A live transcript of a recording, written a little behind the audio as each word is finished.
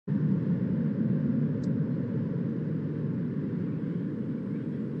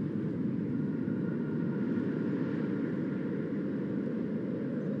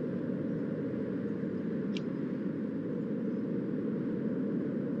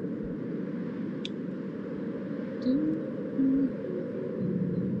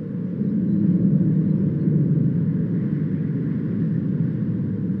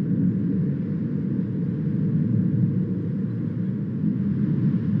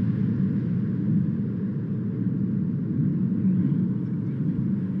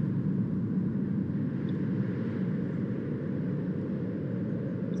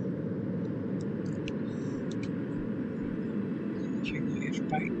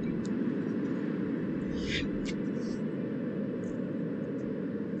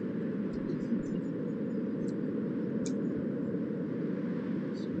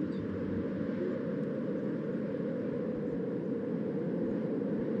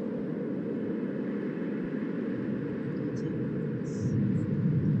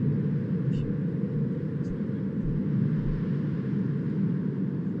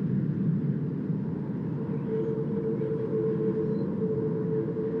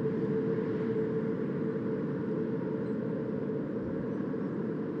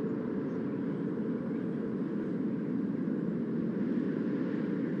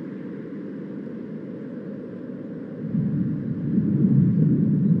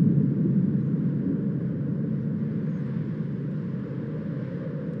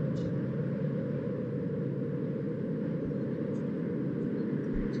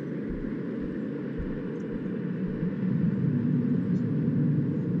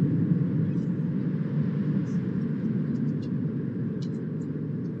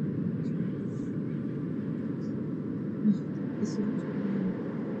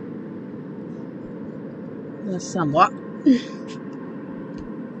Somewhat.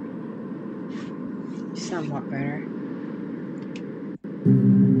 Somewhat better.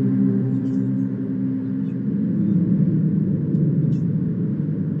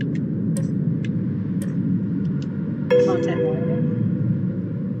 Content warning.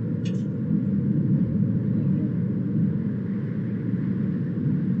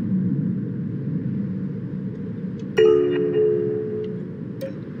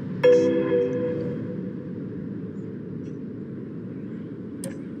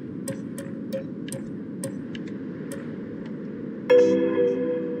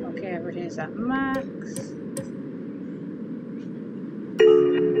 Okay, everything's at max.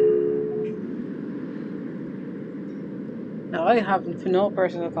 Now I have no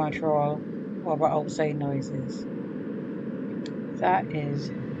personal control over outside noises. That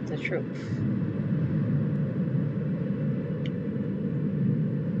is the truth.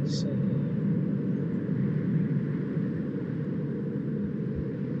 So,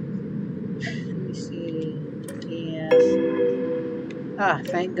 let me see. Yeah. Ah,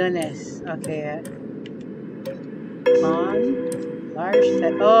 thank goodness. Okay. On. Large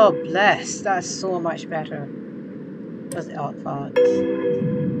text. Oh, bless. That's so much better. What's the alt font?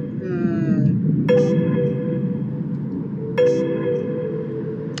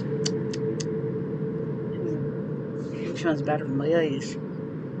 Which one's better for my eyes?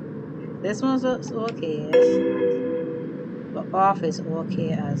 This one's okay. But off is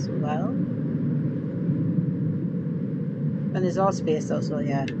okay as well. And it's all spaced out, so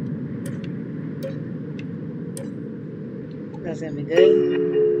yeah. That's gonna be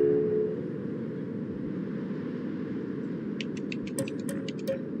good.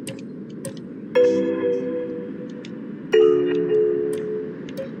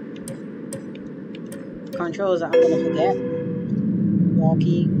 Controls that I'm gonna forget.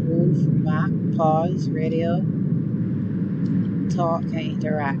 Walkie, move, map, pause, radio, talk, and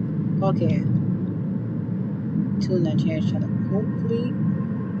interact. Okay. Tune and change channel. Hopefully,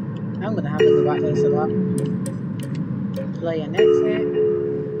 I'm gonna have to go back to this a lot. Play and exit.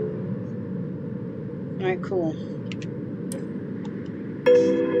 Alright, cool.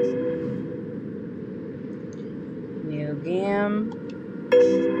 New game.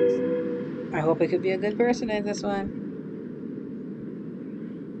 I hope I could be a good person in this one.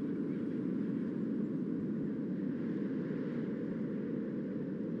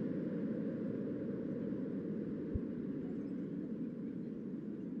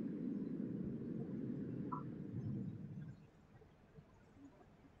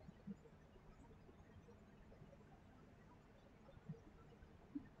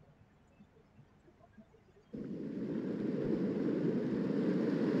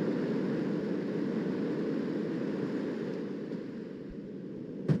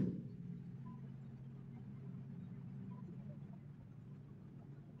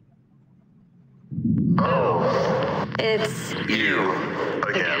 It's you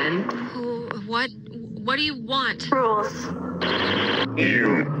again. What do you want? Rules.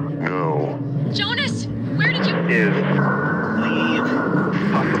 You know. Jonas, where did you Is leave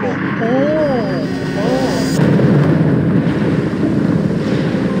possible? Oh.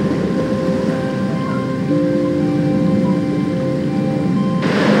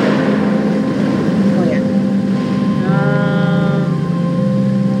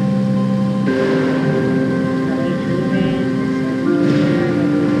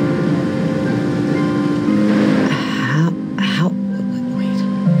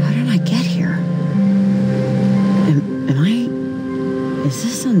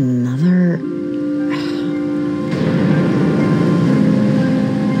 this another...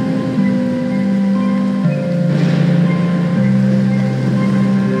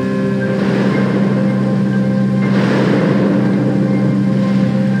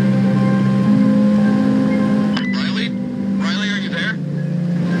 Riley? Riley, are you there?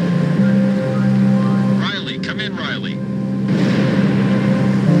 Riley, come in, Riley.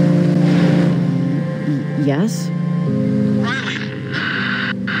 Yes? Riley!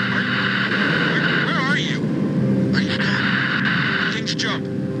 Where are you? Are you gone? Things jump.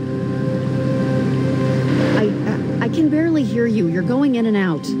 I can barely hear you. You're going in and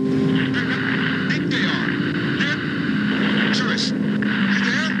out. I think they are. They're... Juris, you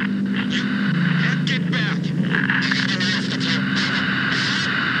there? You can't get back.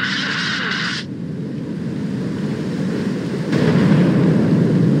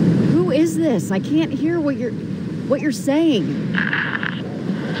 Who is this? I can't hear what you're saying.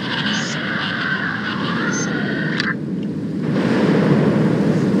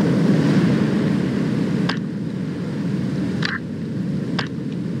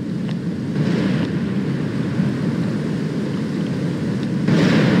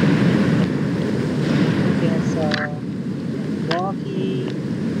 Okay, so walkie,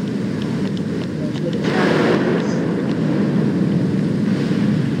 goes with the Chinese.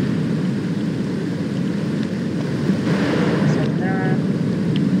 So there.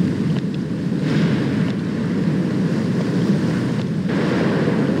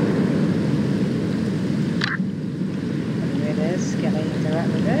 Where this? Can I interact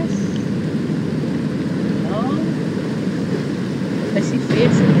with this? No. I see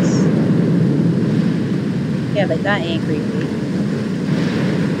faces. Yeah, but that ain't creepy.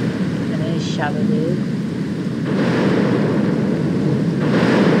 And then it's shallow, dude.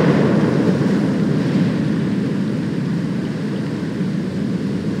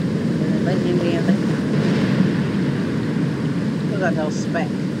 Lightning being like... Look at those speck.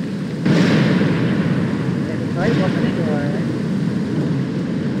 There we go, open the door.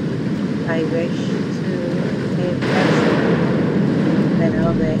 I wish to get past a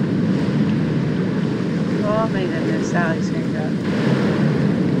little bit. Oh my goodness, Sally's screwed up.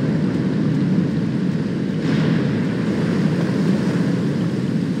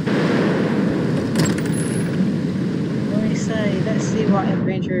 Let me say, let's see what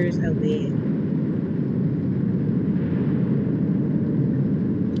adventures await.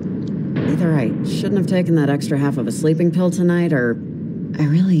 Either I shouldn't have taken that extra half of a sleeping pill tonight, or I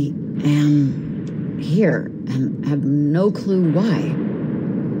really am here and have no clue why.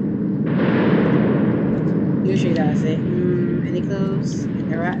 Usually that's it. Any clues?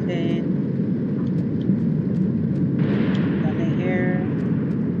 Interacting. Nothing here.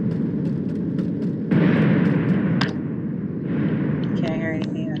 Can't hear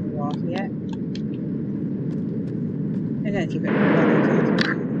anything on the walk yet. I'm gonna keep it running.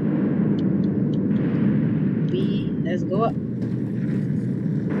 B, let's go up.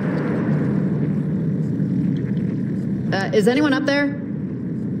 Is anyone up there?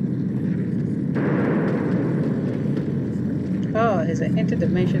 Oh, it's an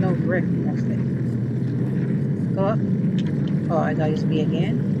interdimensional brick, actually. Go up. Oh, I gotta use B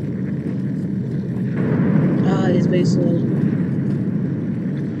again. Oh, it's base soul.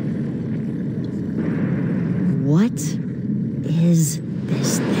 What is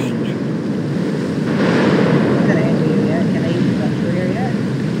this thing? Can I enter you yet? Can I even go through here yet?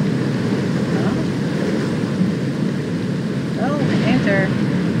 No? Oh, enter.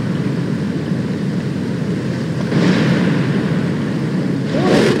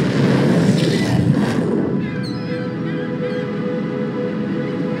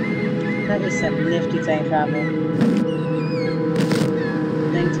 That is some nifty time travel.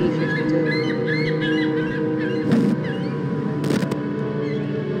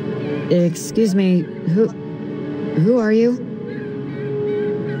 1952. Excuse me, who are you?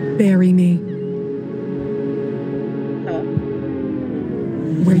 Bury me Oh.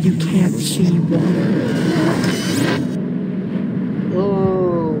 where you can't see water.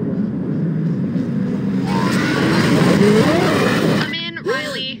 Oh. Come in,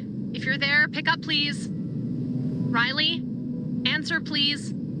 Riley. If you're there, pick up, please. Riley? Answer,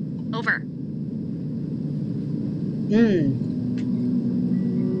 please. Over.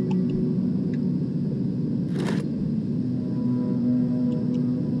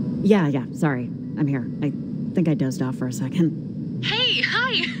 Yeah, sorry. I'm here. I think I dozed off for a second. Hey,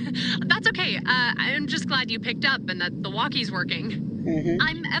 hi. That's okay. I'm just glad you picked up and that the walkie's working.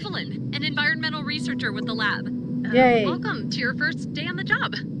 I'm Evelyn, an environmental researcher with the lab. Yay. Welcome to your first day on the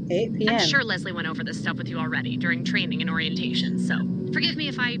job. 8 p.m. I'm sure Leslie went over this stuff with you already during training and orientation, so Forgive me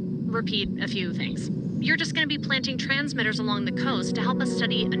if I repeat a few things. You're just going to be planting transmitters along the coast to help us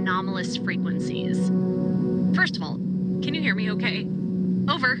study anomalous frequencies. First of all, can you hear me okay?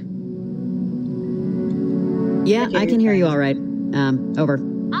 Over. Yeah, I can hear you all right. Over.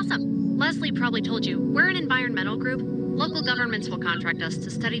 Awesome. Leslie probably told you, we're an environmental group. Local governments will contract us to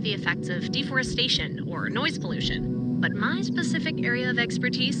study the effects of deforestation or noise pollution. But my specific area of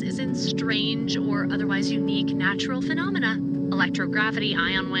expertise is in strange or otherwise unique natural phenomena. Electrogravity,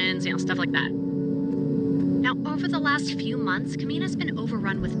 ion winds, stuff like that. Now, over the last few months, Kamina's been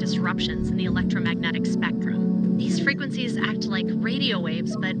overrun with disruptions in the electromagnetic spectrum. These frequencies act like radio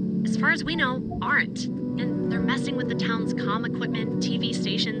waves, but as far as we know, aren't. And they're messing with the town's comm equipment, TV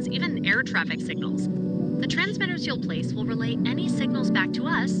stations, even air traffic signals. The transmitters you'll place will relay any signals back to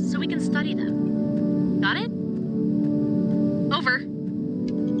us so we can study them. Got it? Over.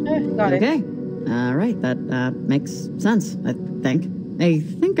 Got it. Okay. All right, that makes sense, I think. I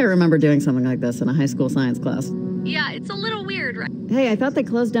think I remember doing something like this in a high school science class. Yeah, it's a little weird, right? Hey, I thought they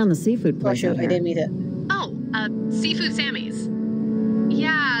closed down the seafood Oh, place shoot, out I here. didn't mean it. Oh, Seafood Sammy's.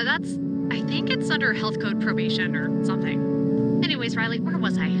 Yeah, I think it's under health code probation or something. Anyways, Riley, where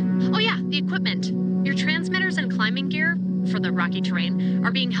was I? Oh yeah, the equipment. Your transmitters and climbing gear for the rocky terrain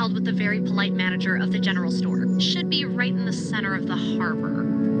are being held with the very polite manager of the general store. Should be right in the center of the harbor.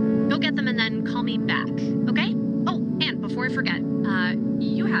 Go get them and then call me back, okay? Oh, and before I forget,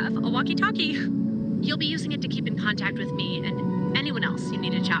 you have a walkie-talkie. You'll be using it to keep in contact with me and anyone else you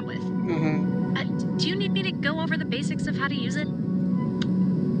need to chat with. Mm-hmm. Do you need me to go over the basics of how to use it?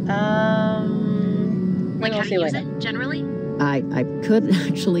 Like how to use it, generally? I could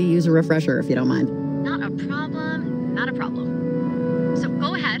actually use a refresher if you don't mind. Not a problem, not a problem. So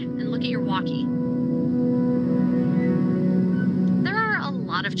go ahead and look at your walkie. There are a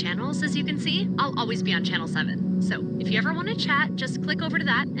lot of channels, as you can see. I'll always be on channel 7. So if you ever want to chat, just click over to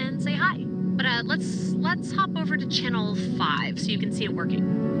that and say hi. But let's hop over to channel 5 so you can see it working.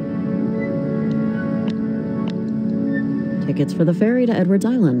 Tickets for the ferry to Edwards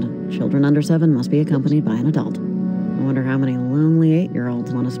Island. Children under 7 must be accompanied by an adult. I wonder how many lonely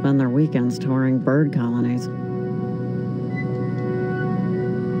 8-year-olds want to spend their weekends touring bird colonies.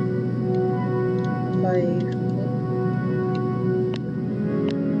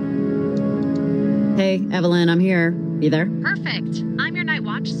 Hey, Evelyn, I'm here. You there? Perfect. I'm your night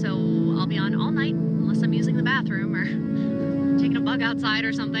watch, so I'll be on all night unless I'm using the bathroom or taking a bug outside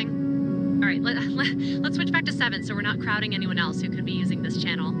or something. All right, let's switch back to 7 so we're not crowding anyone else who could be using this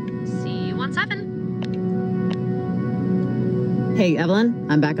channel. See you on 7. Hey, Evelyn,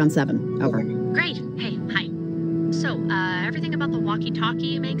 I'm back on 7. Over. Great. Hey, hi. So, everything about the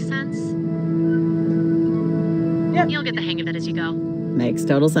walkie-talkie makes sense? Yep. You'll get the hang of it as you go. Makes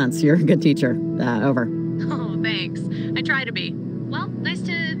total sense. You're a good teacher. Over. Oh, thanks. I try to be. Well, nice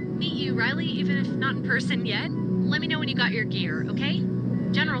to meet you, Riley, even if not in person yet. Let me know when you got your gear, okay?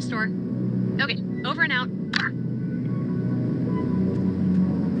 General store. Okay, over and out.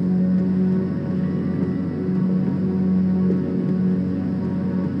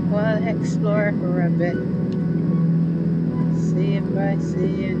 Well, explore for a bit. See if I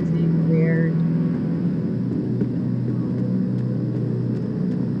see anything weird.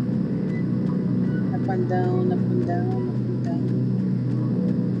 Up and down, up and down, up and down.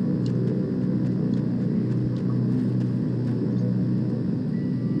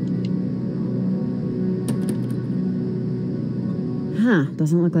 Huh,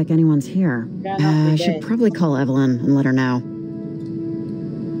 doesn't look like anyone's here. I should probably call Evelyn and let her know.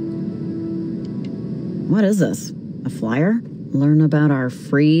 What is this? A flyer? Learn about our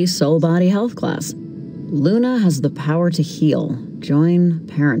free soul body health class. Luna has the power to heal. Join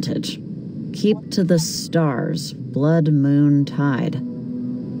parentage. Keep to the stars. Blood, moon, tide.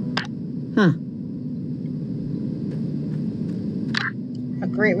 Huh. A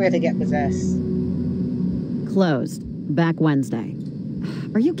great way to get possessed. Closed. Back Wednesday.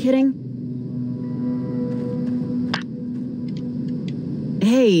 Are you kidding?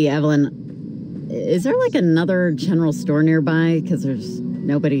 Hey, Evelyn. Is there like another general store nearby? Because there's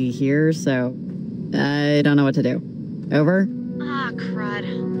nobody here, so I don't know what to do. Over? Ah, crud.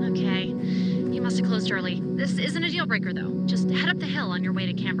 Okay. You must have closed early. This isn't a deal breaker, though. Just head up the hill on your way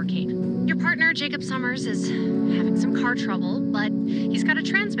to Camber Cape. Your partner, Jacob Summers, is having some car trouble, but he's got a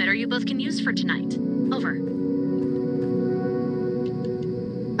transmitter you both can use for tonight. Over.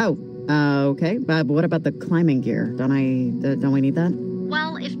 Oh, okay. But what about the climbing gear? Don't we need that?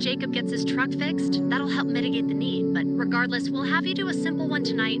 Well, if Jacob gets his truck fixed, that'll help mitigate the need. But regardless, we'll have you do a simple one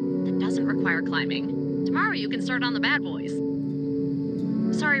tonight that doesn't require climbing. Tomorrow you can start on the bad boys.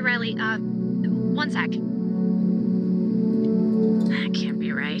 Sorry, Riley. One sec. That can't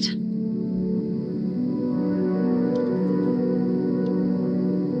be right.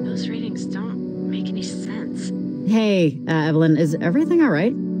 Those ratings don't make any sense. Hey, Evelyn, is everything all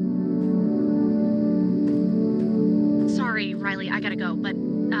right? Sorry, Riley, I gotta go, but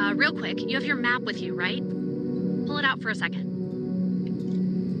real quick, you have your map with you, right? Pull it out for a second.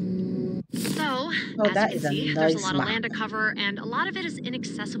 So, Oh, as that you is can a see, there's a nice lot of map. land to cover, and a lot of it is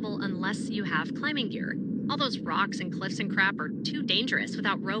inaccessible unless you have climbing gear. All those rocks and cliffs and crap are too dangerous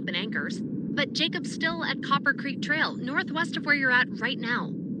without rope and anchors. But Jacob's still at Copper Creek Trail, northwest of where you're at right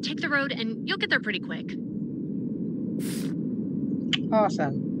now. Take the road and you'll get there pretty quick.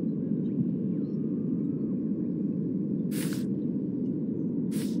 Awesome.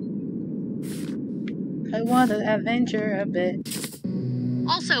 I want to adventure a bit.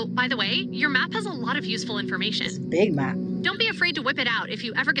 Also, by the way, your map has a lot of useful information. Big map. Don't be afraid to whip it out if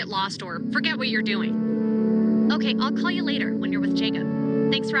you ever get lost or forget what you're doing. Okay, I'll call you later when you're with Jacob.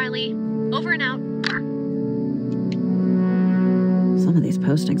 Thanks, Riley. Over and out. Some of these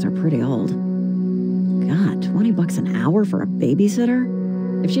postings are pretty old. God, $20 an hour for a babysitter?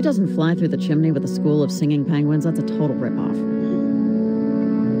 If she doesn't fly through the chimney with a school of singing penguins, that's a total ripoff.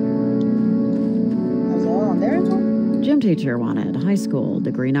 That's all on there? Gym teacher wanted, high school,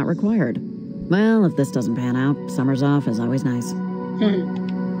 degree not required. Well, if this doesn't pan out, summers off is always nice.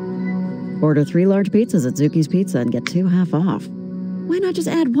 Order 3 large pizzas at Zuki's Pizza and get 2 half off. Why not just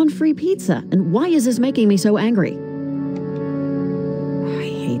add 1 free pizza? And why is this making me so angry? I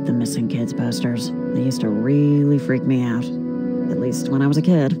hate the missing kids posters. They used to really freak me out. At least when I was a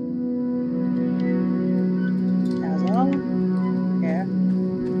kid. That's all? Yeah.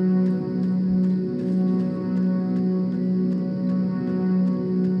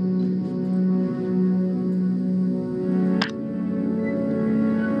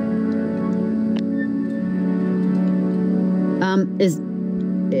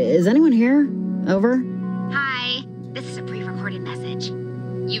 Is anyone here? Over? Hi, this is a pre-recorded message.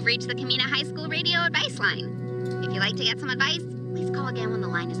 You've reached the Camina High School radio advice line. If you'd like to get some advice, please call again when the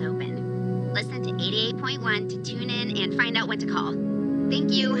line is open. Listen to 88.1 to tune in and find out when to call.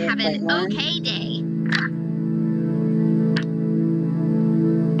 Thank you. Have an 88.1. okay day.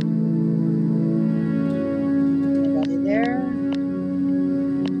 Anybody there?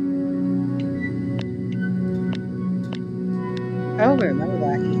 I don't remember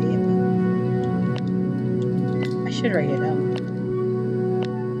that idiot. I should write it down.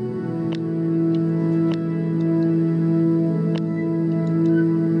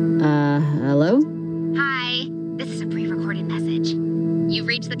 Hello? Hi, this is a pre-recorded message. You've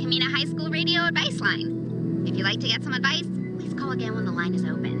reached the Camina High School radio advice line. If you'd like to get some advice, please call again when the line is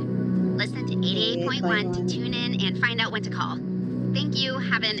open. Listen to 88.1 to tune in and find out when to call. Thank you.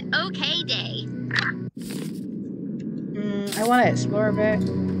 Have an okay day. I want to explore a bit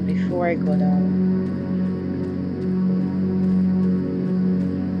before I go down.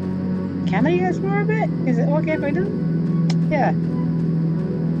 Can I explore a bit? Is it okay if I do? Yeah.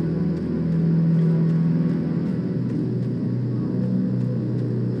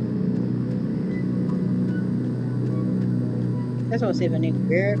 This will save a new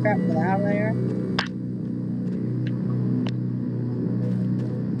beer crap for the outlayer.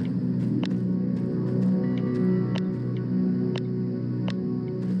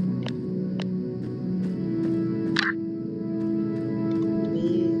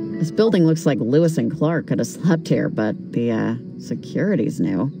 This building looks like Lewis and Clark could have slept here, but the security's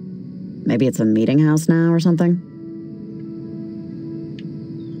new. Maybe it's a meeting house now or something?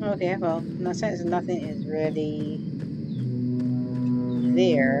 Okay, well, since nothing is really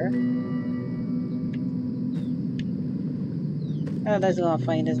there. Oh, let's go and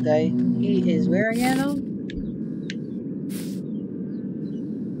find this guy. He is where again, though?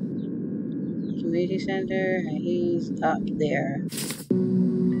 Community center, and he's up there.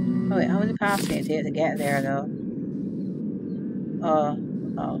 Oh wait, how many paths can it take to get there, though? Oh,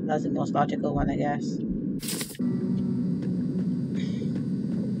 that's the most logical one, I guess.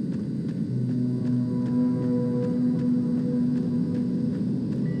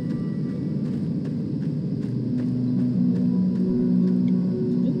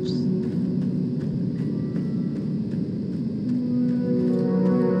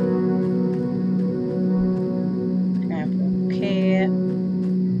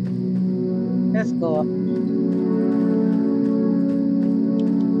 Let's go up.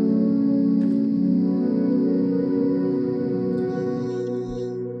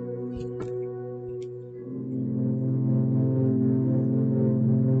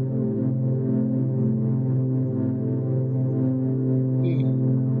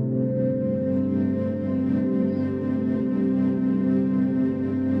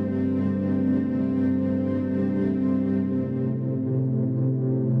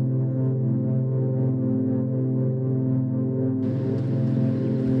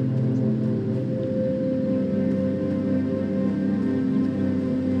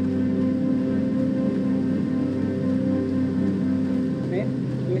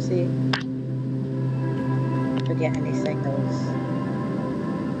 see if we get any signals.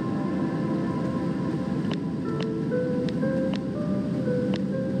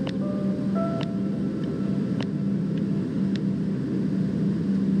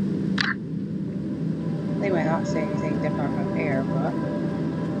 They might not say anything different from here, but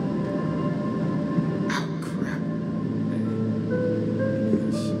Oh, crap.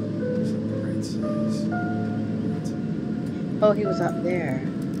 oh, he was up there,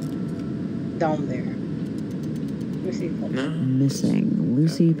 down there. Let me see. Missing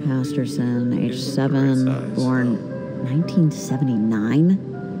Lucy Pasterson, age 7, born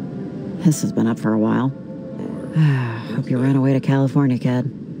 1979. This has been up for a while. Hope you ran away to California,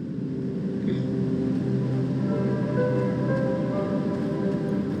 kid.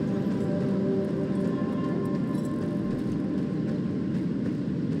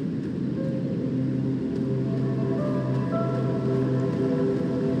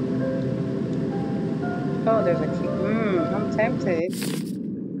 Oh, there's a key. I'm tempted.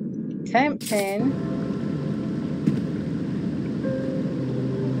 Tempting.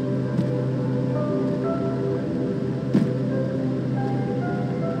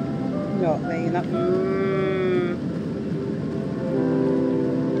 No, they not.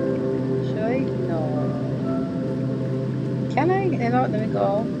 Should I? No. Can I? You know, let me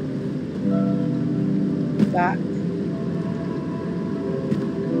go. Back.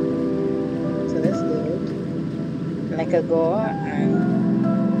 To this dude. And I could go and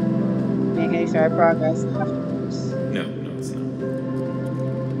make any sort of progress afterwards. No, it's not.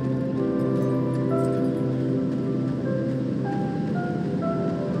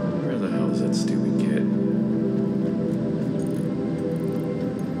 Where the hell is that stupid kid?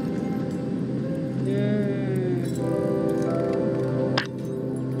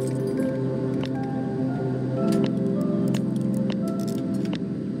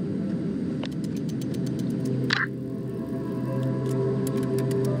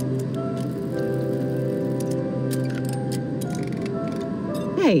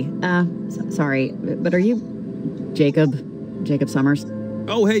 Hey, sorry, but are you Jacob? Jacob Summers?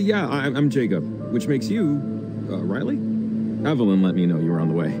 Oh, hey, yeah, I'm Jacob, which makes you, Riley? Evelyn let me know you were on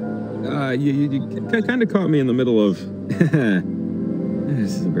the way. You kind of caught me in the middle of...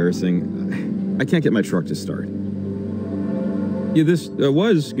 This is embarrassing. I can't get my truck to start. Yeah, this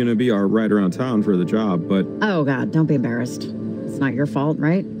was going to be our ride around town for the job, but... Oh, God, don't be embarrassed. It's not your fault,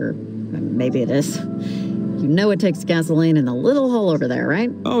 right? Or maybe it is. You know it takes gasoline in the little hole over there, right?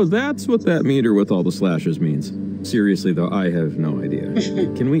 Oh, that's what that meter with all the slashes means. Seriously, though, I have no idea.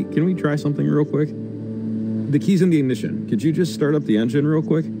 Can we try something real quick? The key's in the ignition. Could you just start up the engine real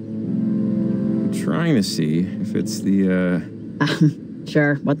quick? I'm trying to see if it's the,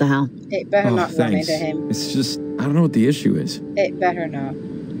 Sure, what the hell? It better not run thanks. into him. It's just, I don't know what the issue is. It better not.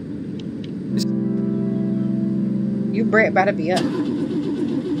 Your brake better be up.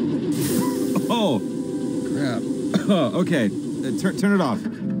 Oh, crap. Oh, okay. Turn it off.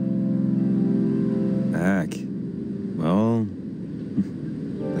 Back. Well,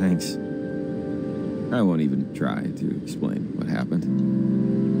 thanks. I won't even try to explain what happened.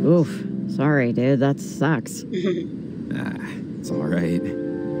 Oof, sorry, dude, that sucks. It's all right.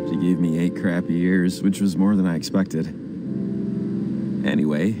 She gave me 8 crappy years, which was more than I expected.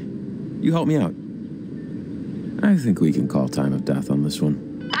 Anyway, you help me out. I think we can call time of death on this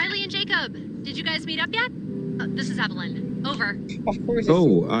one. Riley and Jacob, did you guys meet up yet? This is Evelyn. Over. Of course.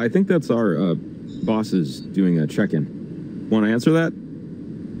 Oh, I think that's our bosses doing a check-in. Want to answer that?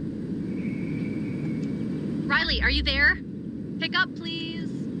 Riley, are you there? Pick up,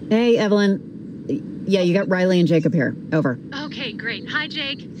 please. Hey, Evelyn. Yeah, you got Riley and Jacob here. Over. Okay, great. Hi,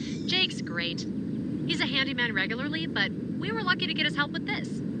 Jake. Jake's great. He's a handyman regularly, but we were lucky to get his help with this.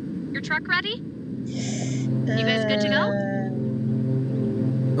 Your truck ready? You guys good to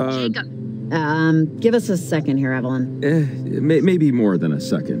go? Jacob. Give us a second here, Evelyn. Maybe more than a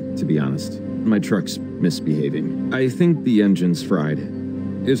second, to be honest. My truck's misbehaving. I think the engine's fried.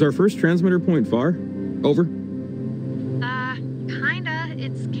 Is our first transmitter point far? Over? Kinda.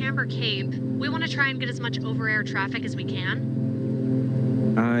 It's Camber Cape. We want to try and get as much over-air traffic as we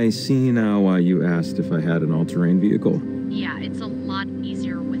can. I see now why you asked if I had an all-terrain vehicle. Yeah, it's a lot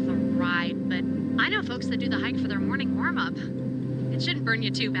easier with a ride, but I know folks that do the hike for their morning warm-up. It shouldn't burn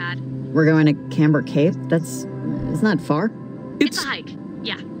you too bad. We're going to Camber Cape? It's not far. It's a hike,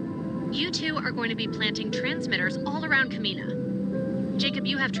 yeah. You two are going to be planting transmitters all around Kamina. Jacob,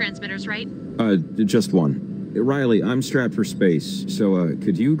 you have transmitters, right? Just one. Riley, I'm strapped for space, so,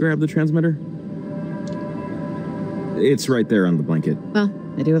 could you grab the transmitter? It's right there on the blanket. Well,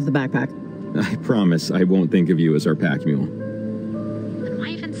 I do have the backpack. I promise I won't think of you as our pack mule. Then why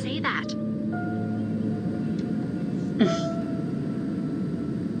even say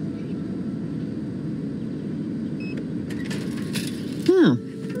Oh,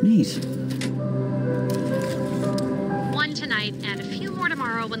 neat. One tonight and a few more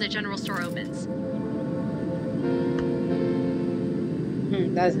tomorrow when the general store opens.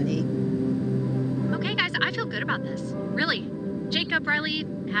 That's neat. Okay, guys, I feel good about this. Really. Jacob, Riley,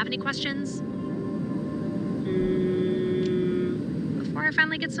 have any questions? Before I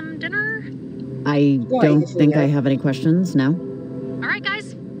finally get some dinner? I don't think I have any questions, no. All right,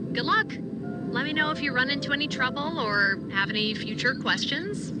 guys. Good luck. Let me know if you run into any trouble or have any future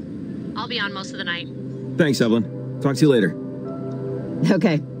questions. I'll be on most of the night. Thanks, Evelyn. Talk to you later.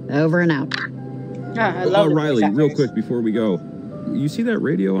 Okay, over and out. I love the Riley, voice real actors. quick before we go. You see that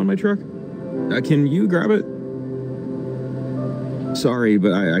radio on my truck? Can you grab it? Sorry,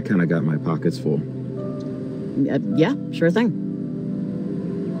 but I kind of got my pockets full. Yeah, sure thing.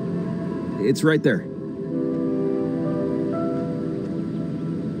 It's right there.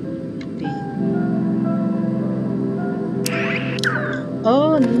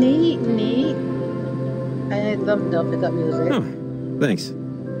 Oh, neat. I love the pickup music. Oh, thanks.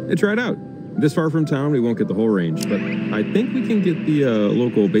 Try it out. This far from town, we won't get the whole range, but I think we can get the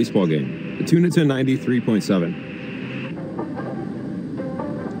local baseball game. Tune it to 93.7.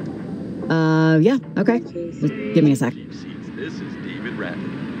 Yeah, okay. Just give me a sec. This is David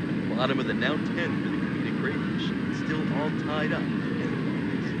Ratton. Bottom of the now 10 for the comedic crayfish. Still all tied up.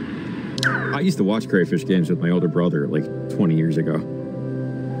 I used to watch crayfish games with my older brother like 20 years ago.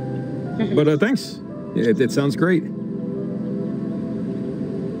 But thanks. It sounds great.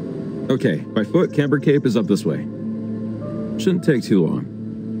 Okay, by foot, Camber Cape is up this way. Shouldn't take too long.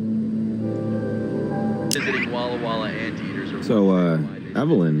 Visiting Walla Walla anteaters are So,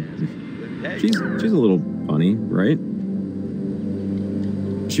 Evelyn, she's a little funny, right?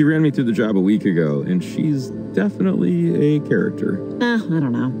 She ran me through the job a week ago, and she's definitely a character. I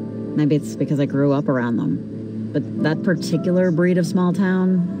don't know. Maybe it's because I grew up around them. But that particular breed of small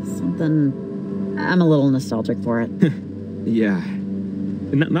town, something... I'm a little nostalgic for it. Yeah.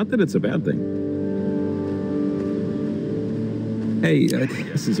 Not that it's a bad thing. Hey,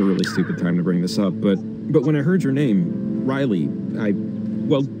 this is a really stupid time to bring this up, but when I heard your name, Riley,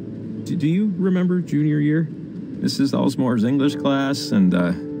 well, do you remember junior year? Mrs. Alsmore's English class and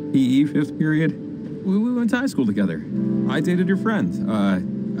PE 5th period? We went to high school together. I dated your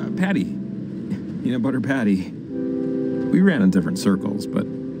friend, Patty. Peanut Butter Patty. We ran in different circles, but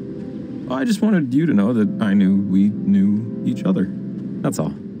I just wanted you to know that I knew we knew each other. That's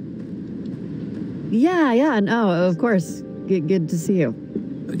all. Yeah, no, of course. Good to see you.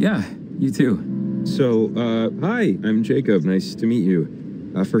 Yeah, you too. So, hi, I'm Jacob. Nice to meet you.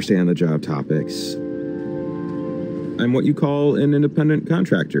 First day on the job topics. I'm what you call an independent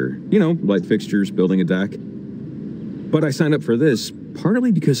contractor. You know, light fixtures, building a deck. But I signed up for this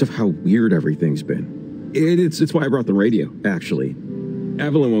partly because of how weird everything's been. It's why I brought the radio, actually.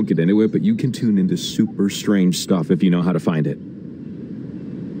 Evelyn won't get into it, but you can tune into super strange stuff if you know how to find it.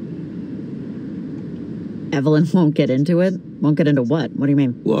 Evelyn won't get into it? Won't get into what? What do you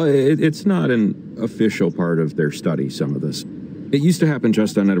mean? Well, it's not an official part of their study, some of this. It used to happen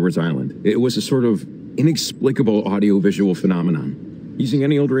just on Edwards Island. It was a sort of inexplicable audio-visual phenomenon. Using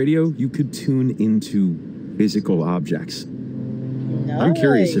any old radio, you could tune into physical objects. Nice. I'm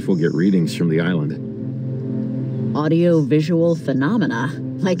curious if we'll get readings from the island. Audio-visual phenomena?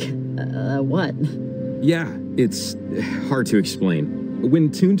 Like, what? Yeah, it's hard to explain.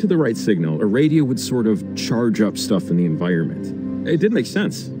 When tuned to the right signal, a radio would sort of charge up stuff in the environment. It did make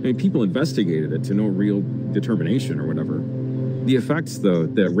sense. I mean, people investigated it to no real determination or whatever. The effects, though,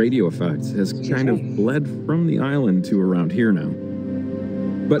 that radio effect, has kind of bled from the island to around here now.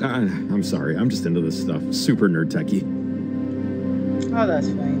 But I'm sorry, I'm just into this stuff. Super nerd techie. Oh, that's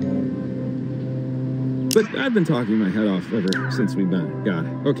fine, dude. But I've been talking my head off ever since we met. God,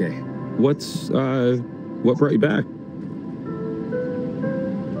 okay. What brought you back?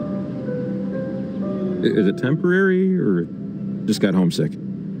 Is it temporary or just got homesick?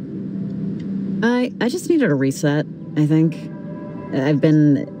 I just needed a reset, I think.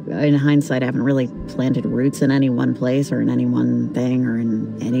 In hindsight, I haven't really planted roots in any one place or in any one thing or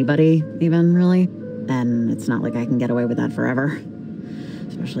in anybody even, really. And it's not like I can get away with that forever.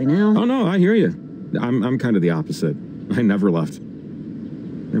 Especially now. Oh no, I hear you. I'm kind of the opposite. I never left.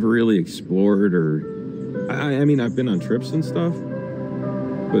 Never really explored or... I mean, I've been on trips and stuff,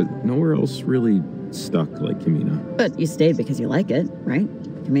 but nowhere else really stuck like Kamina. But you stayed because you like it, right,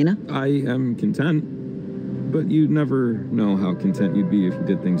 Kamina? I am content, but you'd never know how content you'd be if you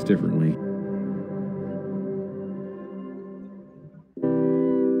did things differently.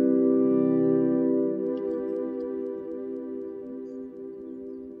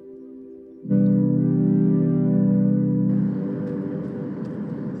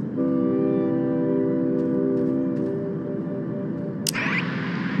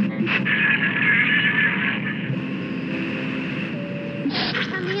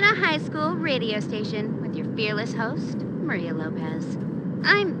 radio station with your fearless host, Maria Lopez.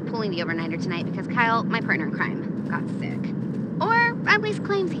 I'm pulling the overnighter tonight because Kyle, my partner in crime, got sick. Or at least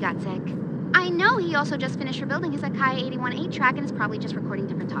claims he got sick. I know he also just finished rebuilding his Akai 81 8-track and is probably just recording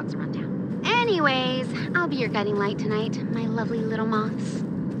different talks around town. Anyways, I'll be your guiding light tonight, my lovely little moths.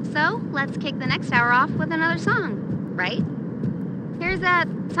 So, let's kick the next hour off with another song, right? Here's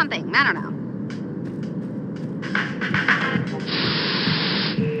something, I don't know.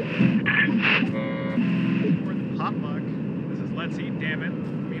 For the potluck, this is Let's Eat, damn it.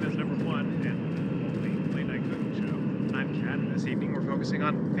 Mina's number 1 and only late night cooking show. I'm Kat, and this evening we're focusing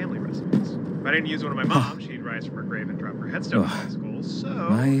on family recipes. If I didn't use one of my mom's, she'd rise from her grave and drop her headstone in high school, so...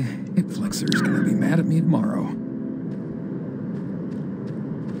 My hip flexor's gonna be mad at me tomorrow.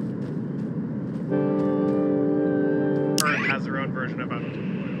 Earth has their own version of olive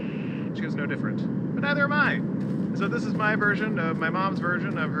oil. She is no different, but neither am I. So this is my version of my mom's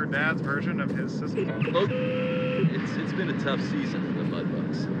version of her dad's version of his sister. Look, it's been a tough season for the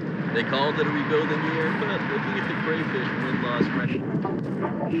Mudbugs. They called it a rebuilding year, but looking at the crayfish win-loss record.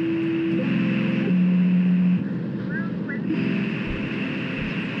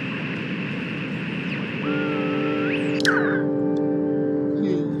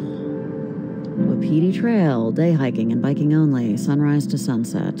 Wapiti Trail, day hiking and biking only, sunrise to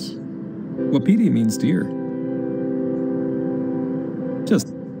sunset. Wapiti means deer. Just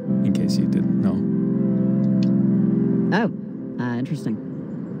in case you didn't know. Oh, interesting.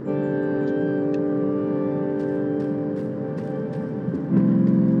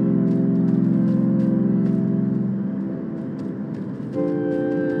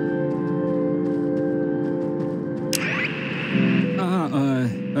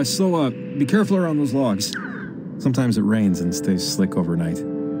 So, be careful around those logs. Sometimes it rains and stays slick overnight.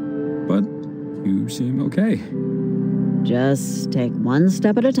 But you seem okay. Just take one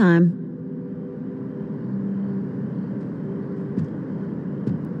step at a time.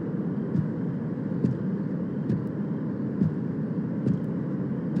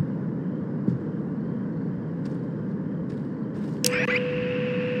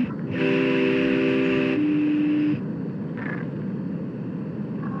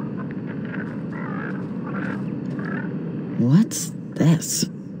 What's this?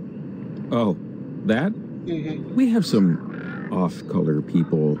 Oh, that? We have some off-color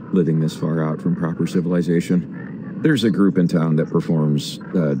people living this far out from proper civilization. There's a group in town that performs,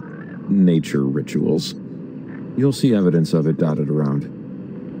 nature rituals. You'll see evidence of it dotted around.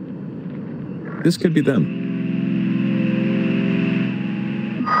 This could be them.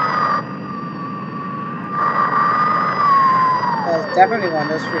 That's definitely one of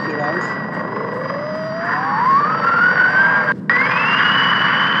those freaky ones.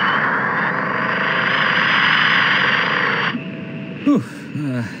 Whew,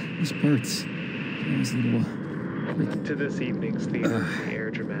 this part's a little... To this evening's Theater of the Air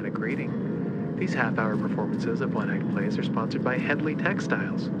dramatic reading. These half-hour performances of one-act plays are sponsored by Headley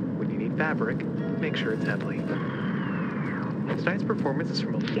Textiles. When you need fabric, make sure it's Headley. Tonight's performance is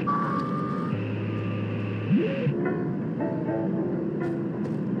from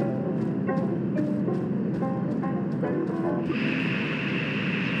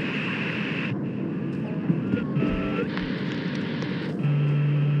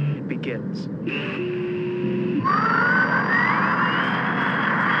begins.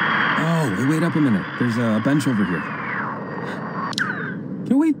 Oh, wait up a minute. There's a bench over here.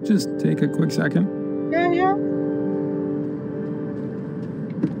 Can we just take a quick second? Yeah.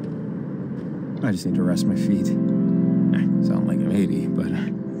 I just need to rest my feet. Sound like an 80, but...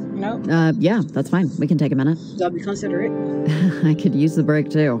 No. Yeah, that's fine. We can take a minute. That'll be considerate. I could use the break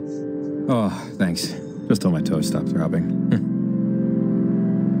too. Oh, thanks. Just till my toes stop throbbing.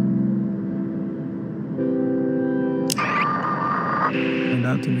 Turned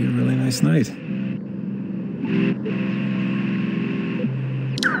out to be a really nice night.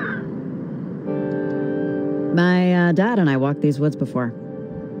 My dad and I walked these woods before.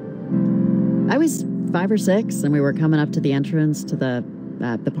 I was 5 or 6, and we were coming up to the entrance to the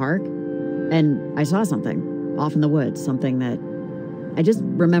park, and I saw something off in the woods, something that I just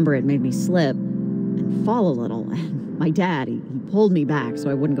remember it made me slip and fall a little. And my dad, he pulled me back so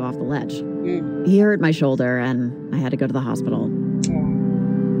I wouldn't go off the ledge. He hurt my shoulder, and I had to go to the hospital.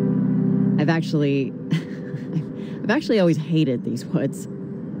 I've actually always hated these woods.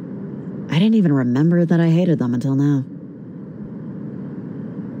 I didn't even remember that I hated them until now.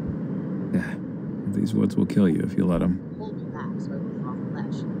 Yeah, these woods will kill you if you let them. Pulled me back so I wouldn't go off the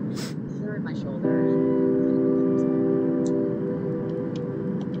ledge. He hurt my shoulder.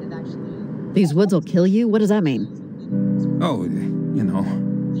 These woods will kill you? What does that mean? Oh, you know.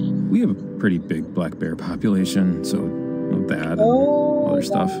 We have a pretty big black bear population, so that and other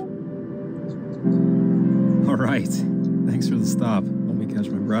stuff. All right. Thanks for the stop. Let me catch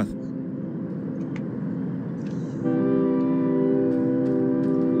my breath.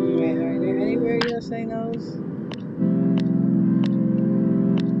 Wait, are there anywhere you'll say those?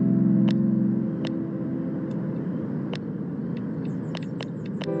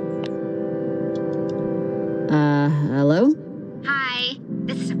 Hello? Hi,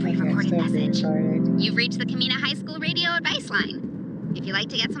 this is a pre-recorded message. You've reached the Camina High School radio advice line. If you'd like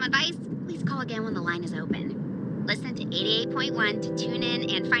to get some advice, please call again when the line is open. Listen to 88.1 to tune in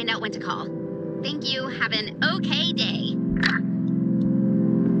and find out when to call. Thank you. Have an okay day.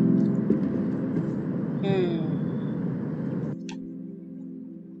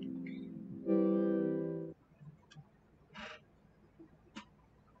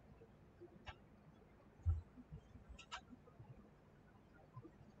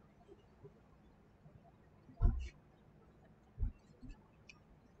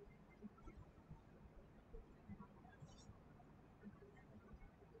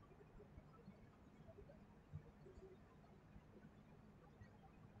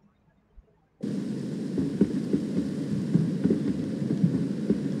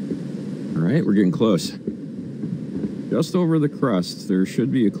 All right, we're getting close. Just over the crust, there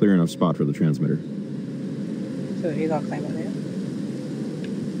should be a clear enough spot for the transmitter. So you gonna climb it there?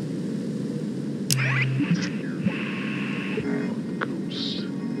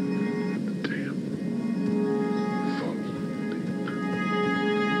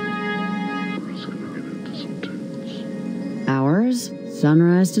 Hours,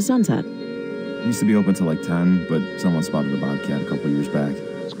 sunrise to sunset. Used to be open till like 10, but someone spotted a bobcat a couple years back.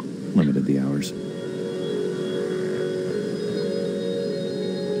 Limited the hours.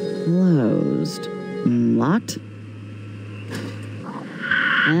 Closed. Locked.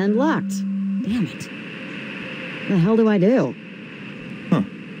 And locked. Damn it. What the hell do I do? I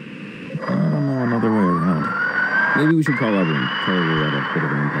don't know another way around. Maybe we should call Evelyn. Tell her we're at a bit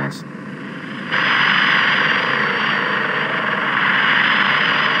of an impasse.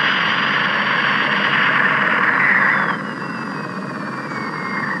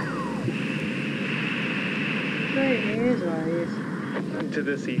 To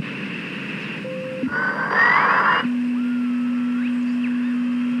the sea.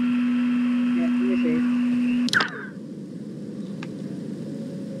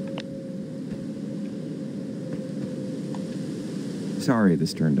 Sorry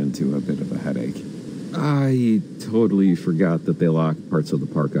this turned into a bit of a headache. I totally forgot that they lock parts of the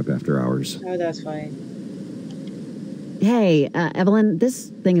park up after hours. Oh, that's fine. Hey, Evelyn, this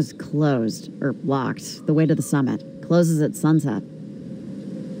thing is closed, or locked, the way to the summit. Closes at sunset.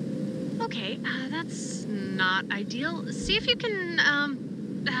 Okay, that's not ideal. See if you can,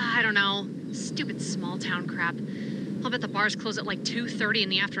 I don't know, stupid small town crap. I'll bet the bars close at like 2:30 in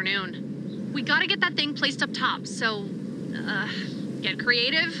the afternoon. We gotta get that thing placed up top, so, get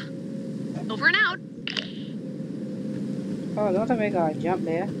creative. Over and out. Oh, don't make a jump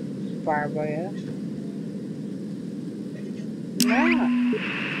there. Barbara. Yeah.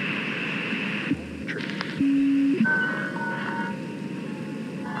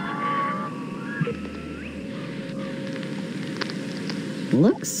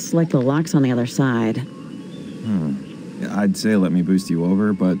 Looks like the lock's on the other side. I'd say let me boost you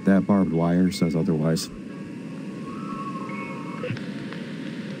over, but that barbed wire says otherwise.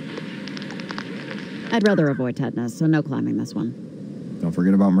 I'd rather avoid tetanus, so no climbing this one. Don't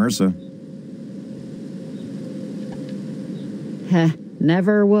forget about MRSA. Heh,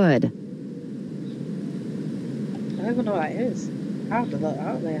 never would. I don't even know what that is. I have to look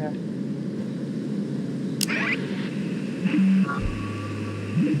out there.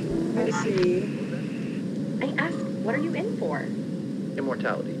 Let's see. I asked, what are you in for?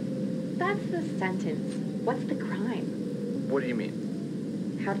 Immortality. That's the sentence. What's the crime? What do you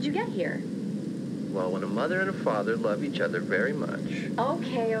mean? How did you get here? Well, when a mother and a father love each other very much.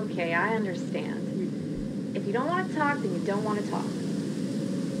 Okay, I understand. If you don't want to talk, then you don't want to talk.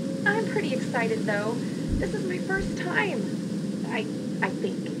 I'm pretty excited, though. This is my first time. I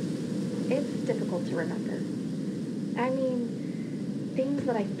think. It's difficult to remember. I mean, things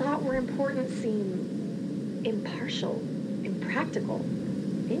that I thought were important seem impartial, impractical,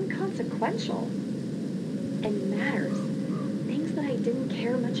 inconsequential, and matters. Things that I didn't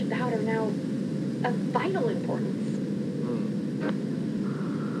care much about are now of vital importance.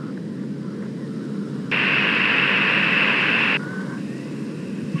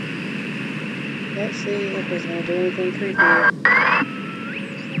 Let's see if it's gonna do anything creepy.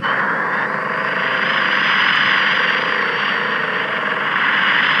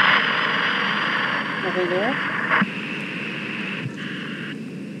 Over there?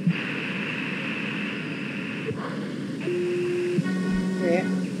 Where?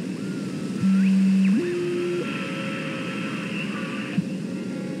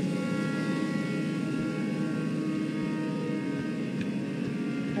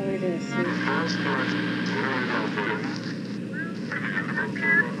 Oh, it is.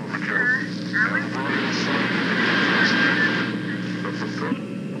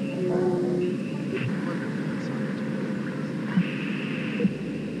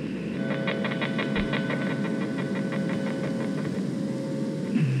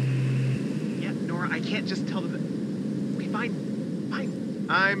 Yeah, Nora, I can't just tell them that. Okay, fine.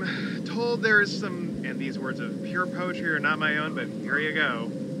 I'm told there is some, and these words of pure poetry are not my own, but here you go.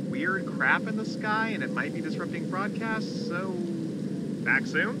 Weird crap in the sky, and it might be disrupting broadcasts, so back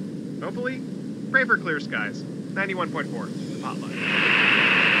soon, hopefully. Pray for clear skies. 91.4, the potluck.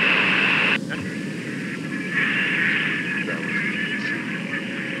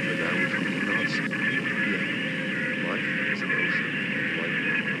 That was what you not see. Yeah. Life is an ocean.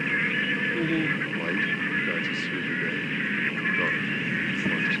 Light guides us through the day. Dark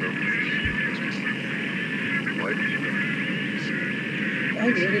plunges over us. As we sleep. Light is I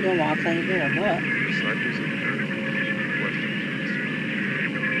really don't want to play here, what? disciples of the earth. Questions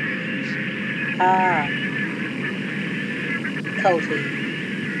Ah. Cozy.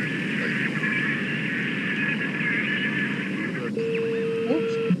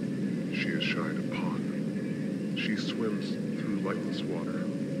 Oops. She is shined upon. She swims through lightless water,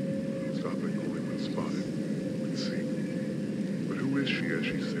 stopping only when spotted, when seen. But who is she as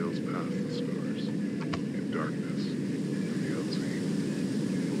she sails past the stars? In darkness, in the unseen,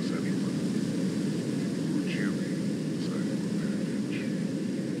 was anyone? Would you be beside your parentage?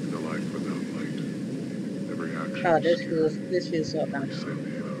 In a life without light, every action Oh, obscure, this feels so every bad. sin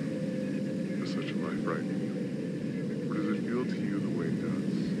hidden. Is such a life frightening you? Or does it feel to you the way it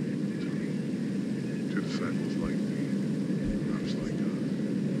does to me? To disciples like me, perhaps like us?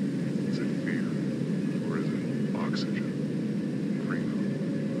 Is it fear? Or is it oxygen? Freedom?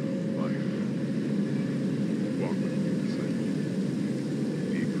 Life? Walk with me, disciple.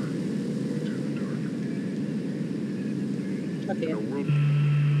 Deeper into the dark. Okay. In a world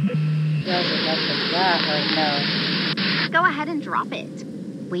There's enough of that right now. Go ahead and drop it.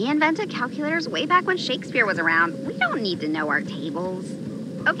 We invented calculators way back when Shakespeare was around. We don't need to know our tables.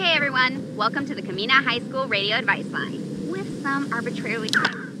 Okay, everyone. Welcome to the Camina High School Radio Advice Line. With some arbitrarily...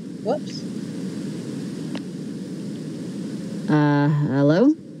 Whoops.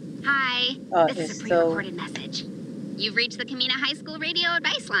 Hello? Hi. Oh, This is it's a so... pre-recorded message. You've reached the Camina High School Radio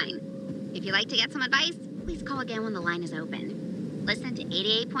Advice Line. If you'd like to get some advice, please call again when the line is open. Listen to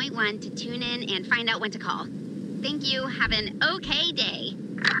 88.1 to tune in and find out when to call. Thank you. Have an okay day.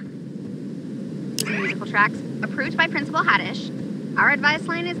 Musical tracks approved by Principal Haddish. Our advice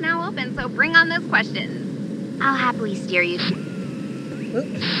line is now open, so bring on those questions. I'll happily steer you. Oops.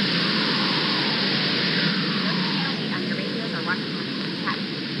 On your radios or watching on the chat.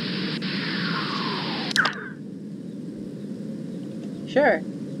 Sure.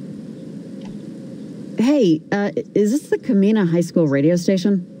 Hey, is this the Camina High School radio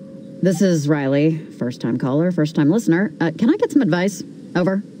station? This is Riley, first-time caller, first-time listener. Can I get some advice?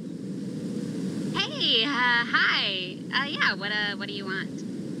 Over. Hey, hi. Yeah, what do you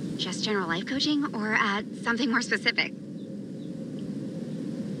want? Just general life coaching or something more specific?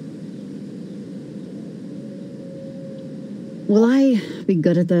 Will I be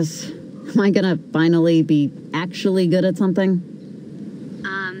good at this? Am I gonna finally be actually good at something?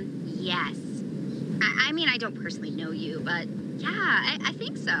 Yes. I mean, I don't personally know you, but yeah, I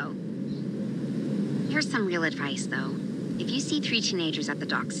think so. Here's some real advice, though. If you see 3 teenagers at the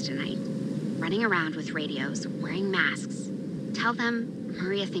docks tonight, running around with radios, wearing masks, tell them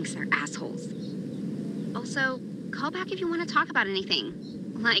Maria thinks they're assholes. Also, call back if you want to talk about anything.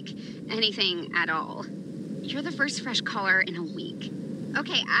 Like, anything at all. You're the first fresh caller in a week.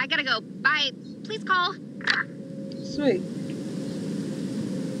 Okay, I gotta go. Bye. Please call. Sweet.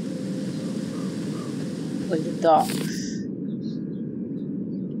 With the dogs.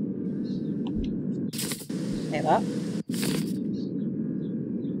 Hey, what?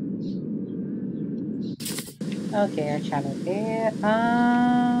 Okay, I travel there.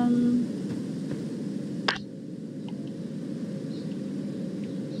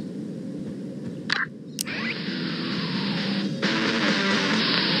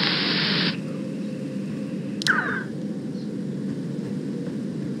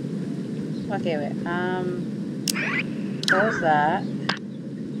 Okay, wait. Close that.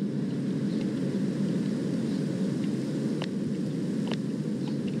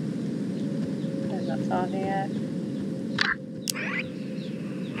 There's that talking at?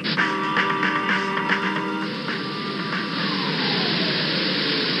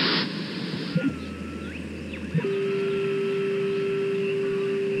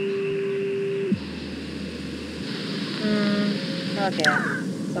 Okay, so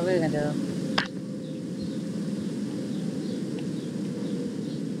what are we gonna do?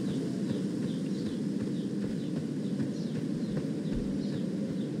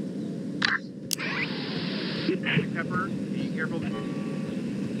 Pepper, be careful.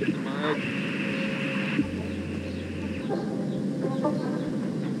 Mild.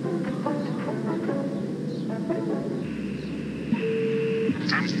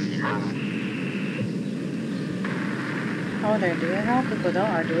 Oh, there, do we have people though,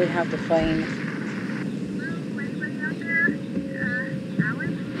 or do we have the flames?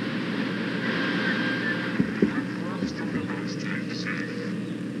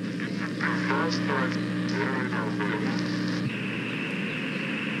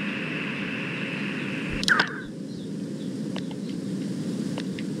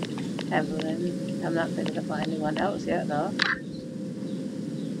 Evelyn, I'm not picking up on anyone else yet though.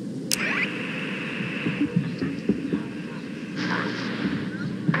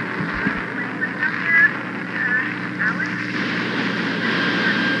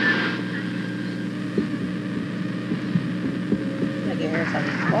 I can hear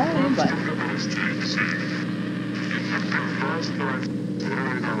something falling, but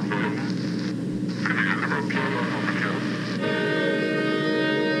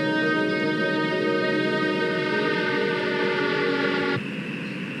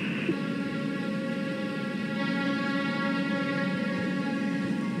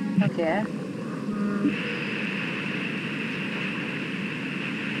okay.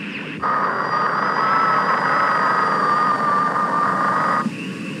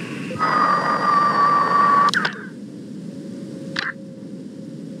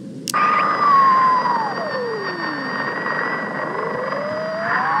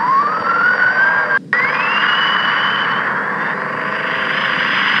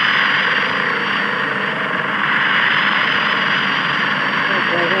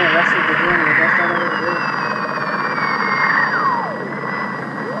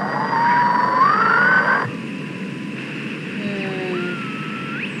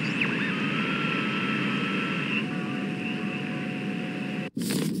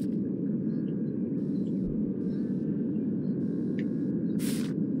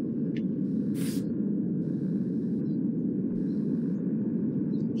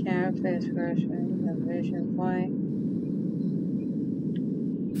 Place first, the vision point.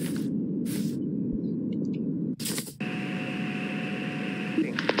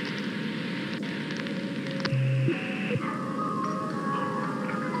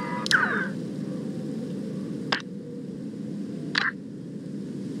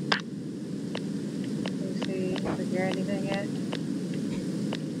 Let's see if we hear anything yet.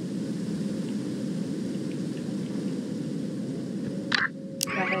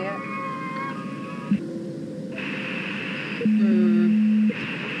 Nothing yet.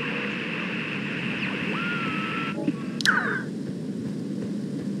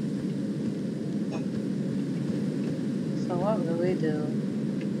 So what will we do?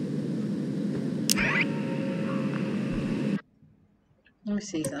 Let me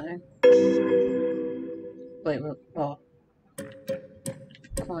see something. Wait, oh.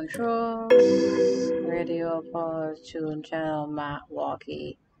 Controls, radio, pause, tune, channel, map,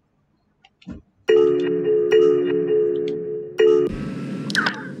 walkie.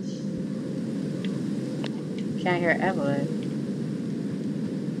 Can't hear Evelyn.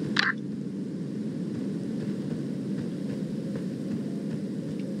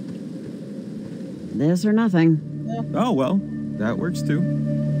 This or nothing. Yeah. Oh, well, that works too.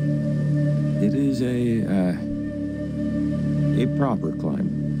 It is a proper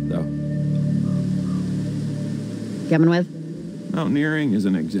climb, though. Coming with? Mountaineering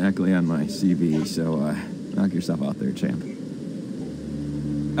isn't exactly on my CV, so knock yourself out there, champ.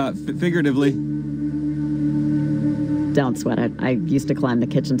 Figuratively. Don't sweat it. I used to climb the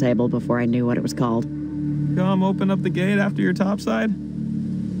kitchen table before I knew what it was called. Come open up the gate after your topside?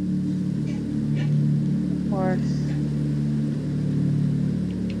 Of course.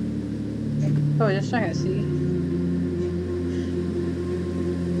 Oh, just trying to see.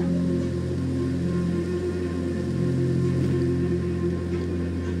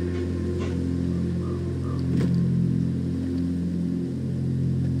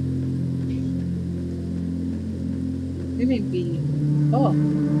 You may be. Oh.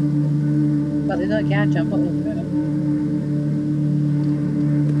 But they don't can't jump up.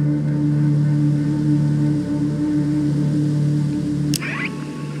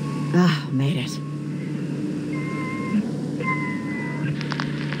 Ah, made it.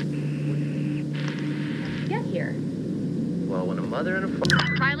 Get here. Well, when a mother and a father...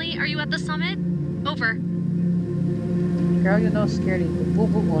 Riley, are you at the summit? Over. Girl, you're no scaredy. Boo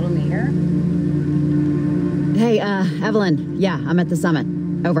boo boo me here. Hey, Evelyn. Yeah, I'm at the summit.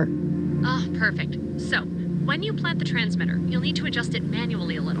 Over. Ah, perfect. So, when you plant the transmitter, you'll need to adjust it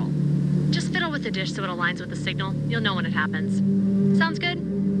manually a little. Just fiddle with the dish so it aligns with the signal. You'll know when it happens. Sounds good?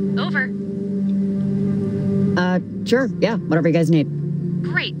 Over. Sure. Yeah, whatever you guys need.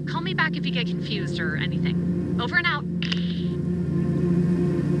 Great. Call me back if you get confused or anything. Over and out.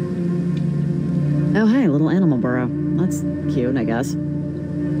 Oh, hey, little animal burrow. That's cute, I guess.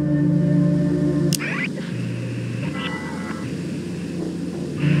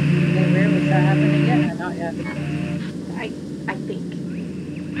 Where was that happening yet? Or not yet? I think.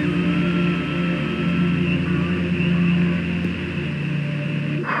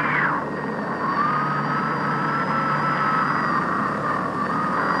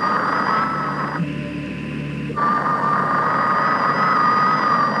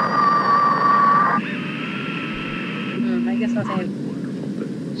 I guess I'll say Wonderful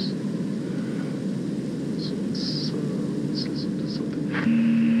things. So let's listen to something.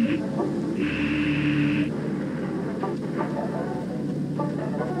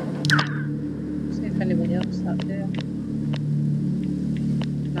 see if anybody else is up there.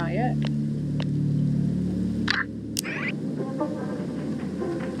 Not yet.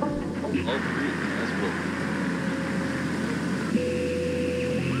 All three as well.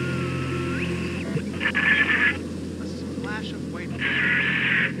 A splash of white.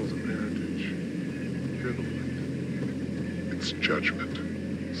 People's advantage. Hear the light. It's judgment.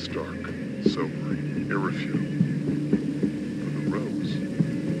 Stark, sobering, irrefutable. For the rose,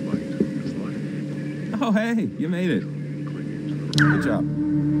 light is life. Oh, hey, you made it. Clinging to the Good job.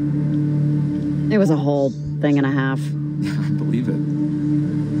 It was a whole thing and a half. I believe it.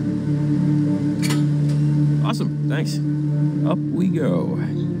 Awesome, thanks. Up we go.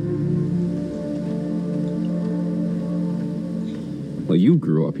 Well, you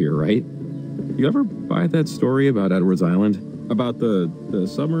grew up here, right? You ever buy that story about Edwards Island? About the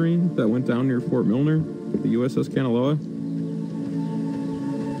submarine that went down near Fort Milner? The USS Kanaloa?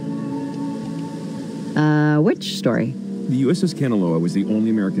 Which story? The USS Kanaloa was the only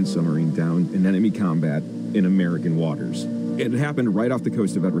American submarine down in enemy combat in American waters. It happened right off the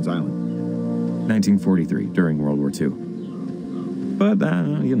coast of Edwards Island. 1943, during World War II. But,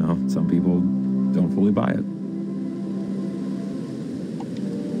 you know, some people don't fully buy it.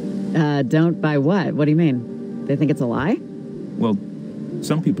 Don't buy what? What do you mean? They think it's a lie? Well,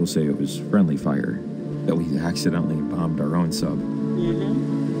 some people say it was friendly fire, that we accidentally bombed our own sub.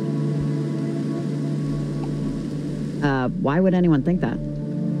 Why would anyone think that?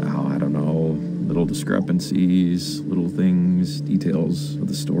 Oh, I don't know. Little discrepancies, little things, details of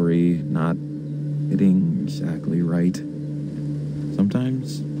the story not hitting exactly right.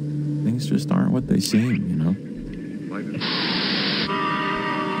 Sometimes things just aren't what they seem, you know? light is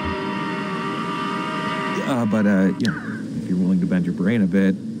Yeah, if you're willing to bend your brain a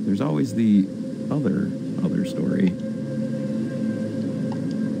bit, there's always the other story.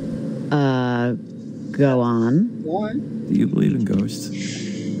 Go on. Do you believe in ghosts?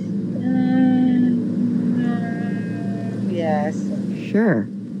 Yes. Sure.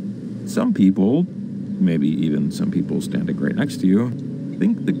 Some people, maybe even some people standing right next to you,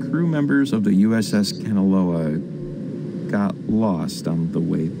 think the crew members of the USS Kanaloa got lost on the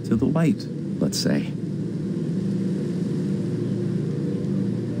way to the light, let's say.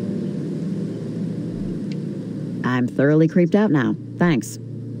 I'm thoroughly creeped out now. Thanks.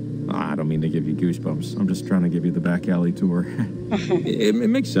 I don't mean to give you goosebumps. I'm just trying to give you the back alley tour. It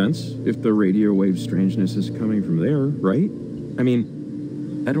makes sense if the radio wave strangeness is coming from there, right? I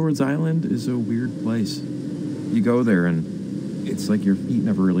mean, Edwards Island is a weird place. You go there and it's like your feet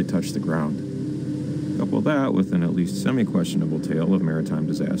never really touch the ground. Couple that with an at least semi-questionable tale of maritime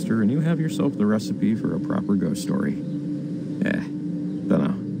disaster, and you have yourself the recipe for a proper ghost story.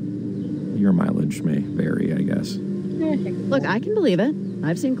 Dunno. Your mileage may vary, I guess. Look, I can believe it.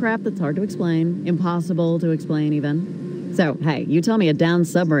 I've seen crap that's hard to explain, impossible to explain even. So, hey, you tell me a downed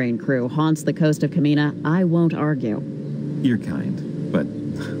submarine crew haunts the coast of Kamina, I won't argue. You're kind, but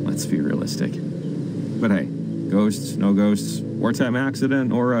let's be realistic. But hey, ghosts, no ghosts, wartime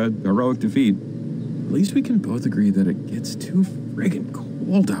accident, or a heroic defeat, at least we can both agree that it gets too friggin'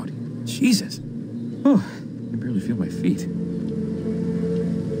 cold out here. Jesus. Oh, I barely feel my feet.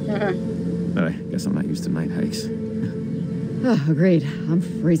 But I guess I'm not used to night hikes. Oh, agreed. I'm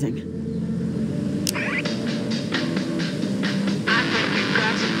freezing. I think we've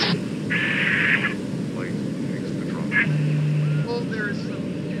got some...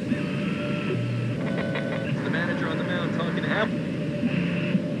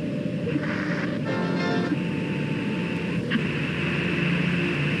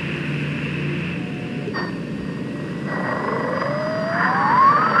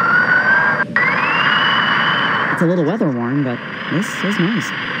 It's a little weather worn, but this is nice.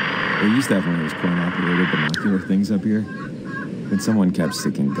 They used to have one of those coin-operated binocular things up here. And someone kept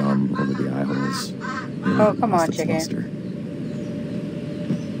sticking gum over the eye holes. Oh, come on, chicken. Luster.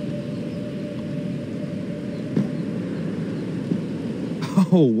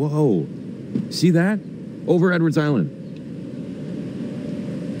 Oh, whoa. See that? Over Edwards Island.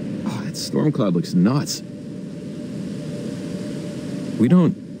 Oh, that storm cloud looks nuts. We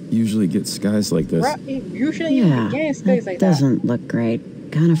don't usually get skies like this. Usually you Yeah, get skies that like that. doesn't look great.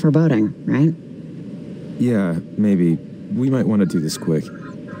 Kind of foreboding, right? Yeah, maybe. We might want to do this quick. Things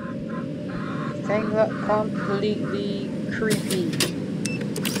look completely creepy.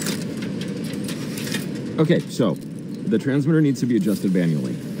 Okay, so the transmitter needs to be adjusted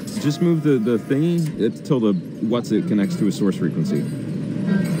manually. Just move the thingy till the what's-it connects to a source frequency.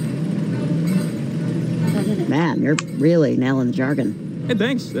 Man, you're really nailing the jargon. Hey,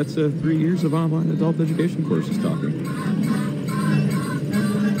 thanks. That's 3 years of online adult education courses talking.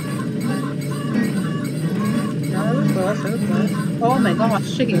 Oh my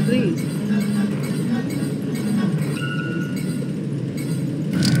gosh, chicken, please.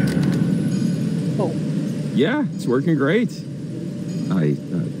 Oh. Yeah, it's working great. I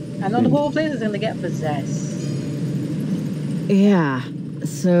know the whole place is going to get possessed. Yeah.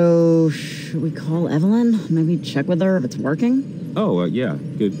 So, should we call Evelyn? Maybe check with her if it's working? Oh, yeah.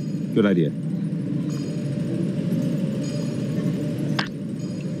 Good idea.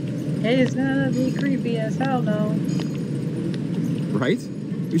 It's gonna be creepy as hell, though. Right?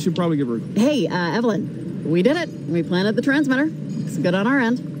 We should probably give her... Hey, Evelyn. We did it. We planted the transmitter. Looks good on our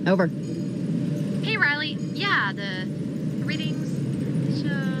end. Over. Hey, Riley. Yeah, the readings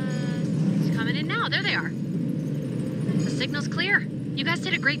just coming in now. There they are. The signal's clear. You guys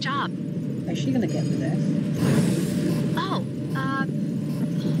did a great job. Is she gonna get possessed? Oh,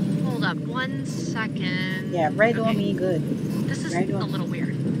 hold up 1 second. Yeah, right on me good. This is right a little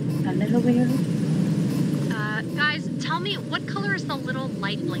weird. A little weird? Guys, tell me, what color is the little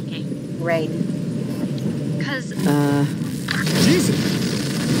light blinking? Right. Because... Jesus!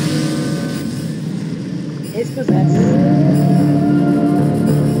 It's possessed.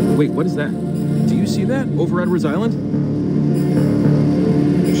 Wait, what is that? Do you see that? Over Edwards Island?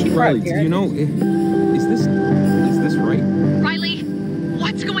 Is she Riley, right do you know... Is this right? Riley,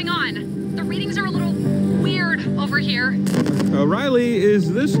 what's going on? The readings are a little weird over here. Riley,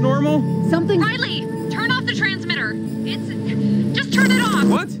 is this normal? Something... Riley, turn off the transmitter. Just turn it off.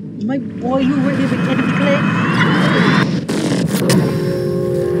 What? My boy, you ready to get the click?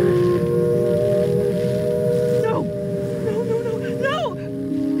 No!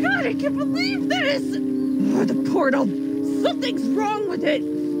 God, I can't believe this! Oh, the portal. Something's wrong with it.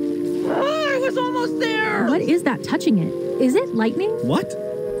 Oh, I was almost there. What is that touching it? Is it lightning? What?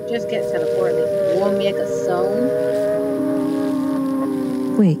 Just get teleported. Won't make a sound.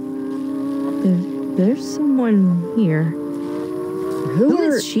 Wait. There's someone here. Who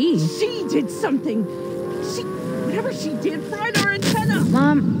is she? She did something. Whatever she did fried our antenna.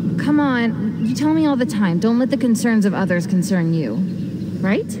 Mom, come on. You tell me all the time. Don't let the concerns of others concern you.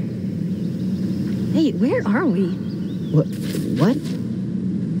 Right? Hey, where are we? What?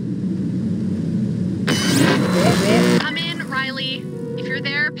 Come in, Riley. If you're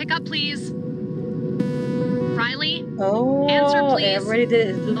there, pick up, please. Riley? Oh, answer, please. Everybody did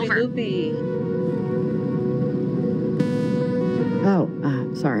is loopy. Oh,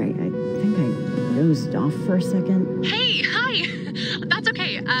 sorry. I think I dozed off for a second. Hey, hi. That's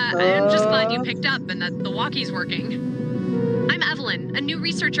okay. I'm just glad you picked up and that the walkie's working. I'm Evelyn, a new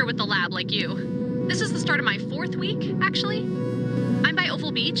researcher with the lab like you. This is the start of my 4th week, actually. I'm by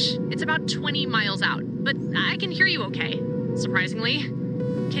Oval Beach. It's about 20 miles out, but I can hear you okay, surprisingly.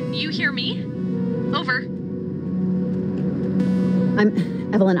 Can you hear me? Over.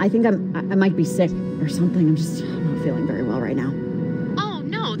 Evelyn, I think I might be sick or something. I'm not feeling very well right now. Oh,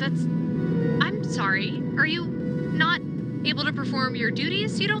 no, I'm sorry. Are you not able to perform your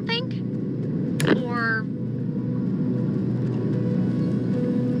duties, you don't think? Or...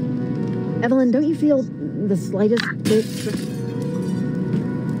 Evelyn, don't you feel the slightest bit...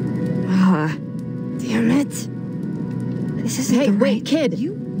 Damn it. This isn't Hey, the wait, right... kid.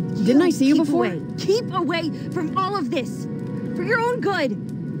 Didn't I see you before? Keep away from all of this. For your own good.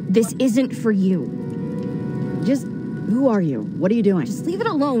 This isn't for you. Just, who are you? What are you doing? Just leave it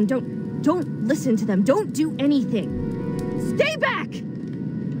alone. Don't listen to them. Don't do anything. Stay back!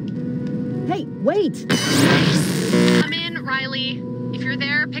 Hey, wait! Come in, Riley. If you're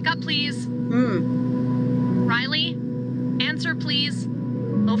there, pick up, please. Riley? Answer, please.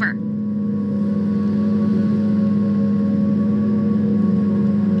 Over.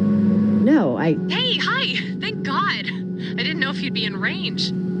 No, Hey, hi! Thank God if you'd be in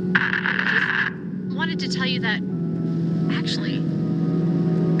range. Just wanted to tell you that, actually,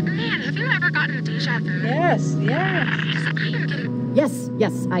 man, have you ever gotten a deja vu? Yes.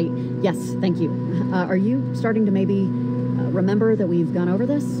 Yes, thank you. Are you starting to maybe remember that we've gone over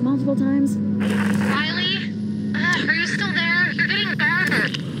this multiple times? Riley? Are you still there? You're getting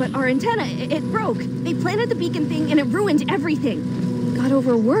bad. But our antenna, it broke. They planted the beacon thing and it ruined everything. Got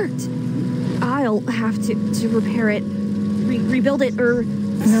overworked. I'll have to repair it, rebuild it, or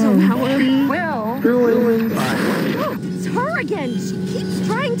somehow. Ruined. Oh, it's her again. She keeps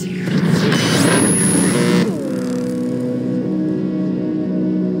trying to.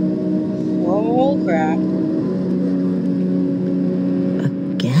 Oh crap.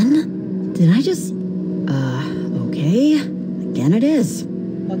 Again? Did I just... okay. Again it is.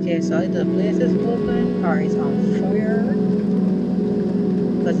 Okay, so either the place is open or it's on fire.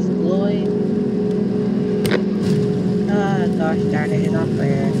 Because it's glowing. Oh gosh darn it, it's on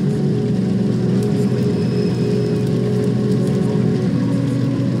fire.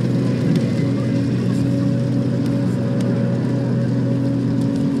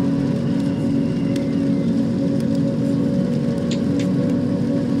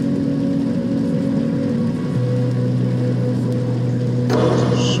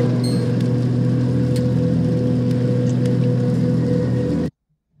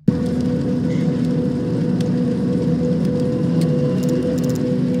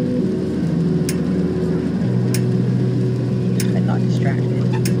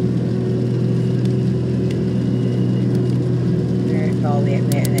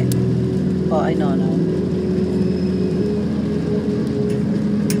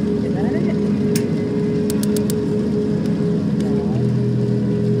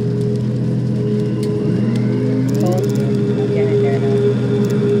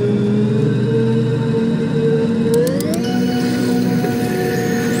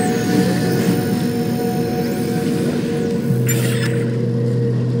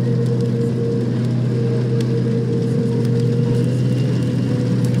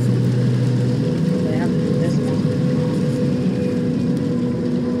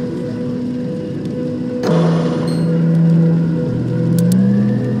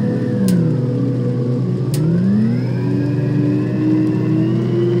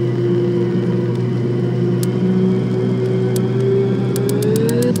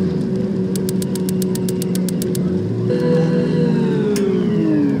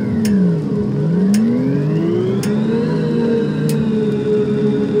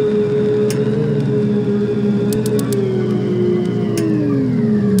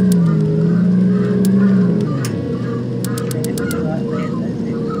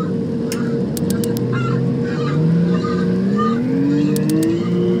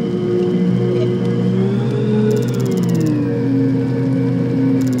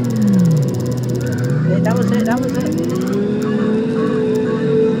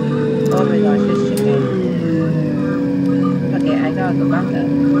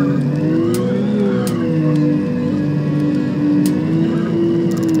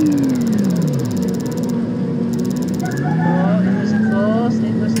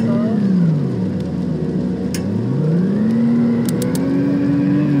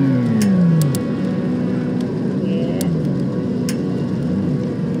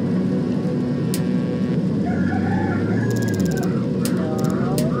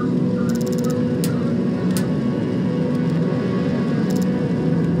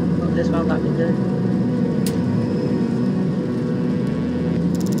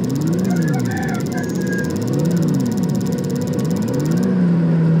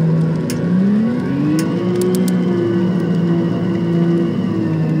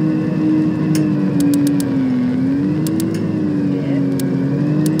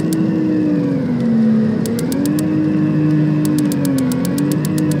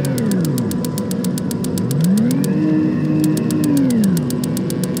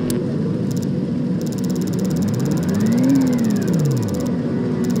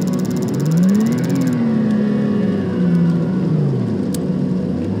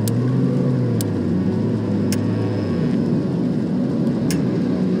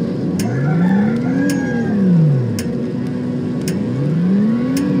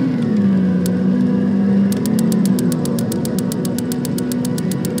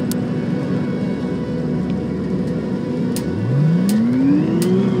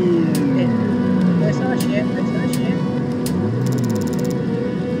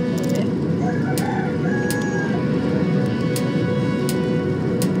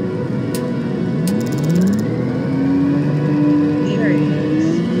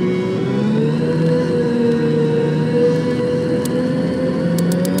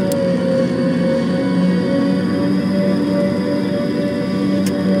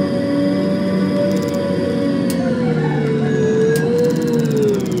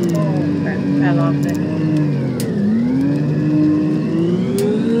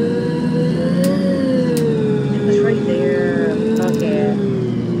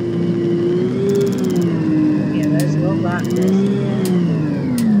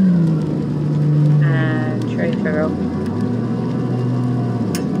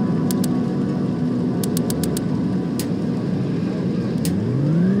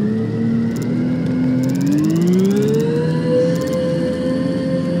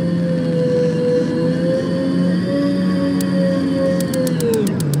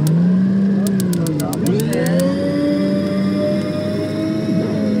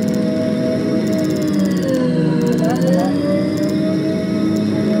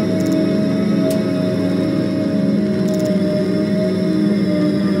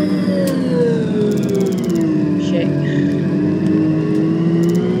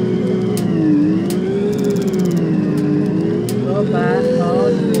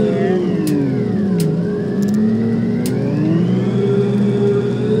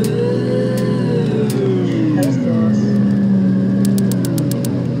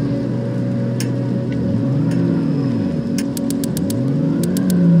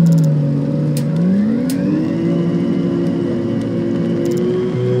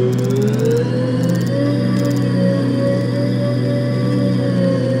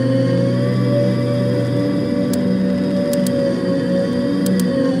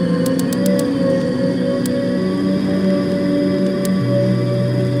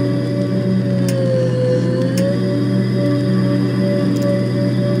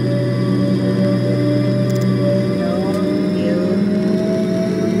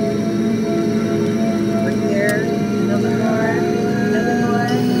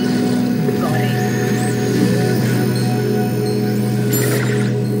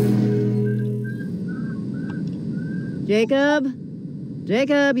 Jacob?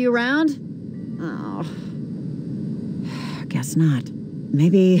 Jacob, you around? Oh. Guess not.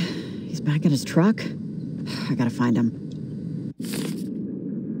 Maybe he's back at his truck? I gotta find him.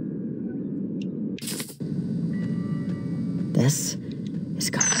 This is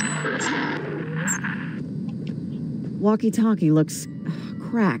good. Walkie-talkie looks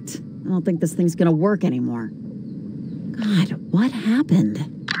cracked. I don't think this thing's gonna work anymore. God, what happened?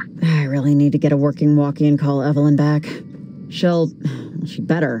 I really need to get a working walkie and call Evelyn back. She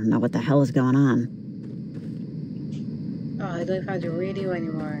better know what the hell is going on. Oh, I don't have the radio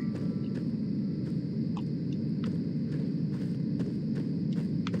anymore.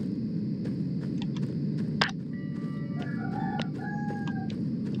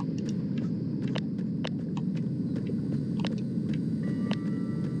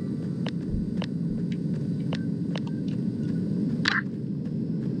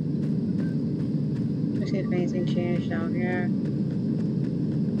 Let's see if anything changed down here.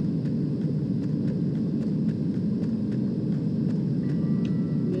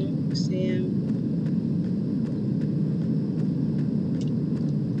 See him.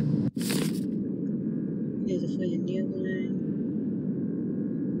 There's a fully new one.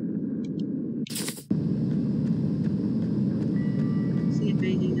 See if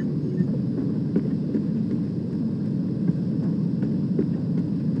anything else here.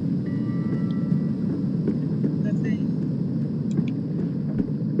 Nothing.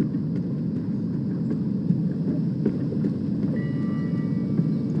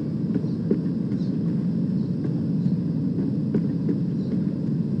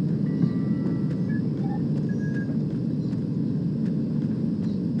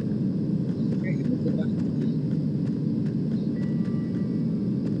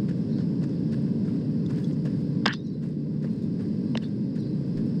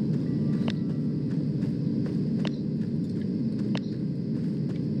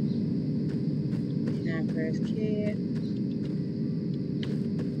 First kid.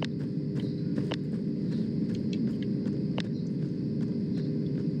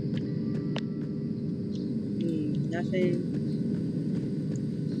 Nothing.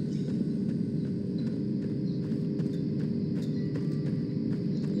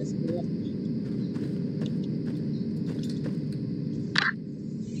 Let's go up.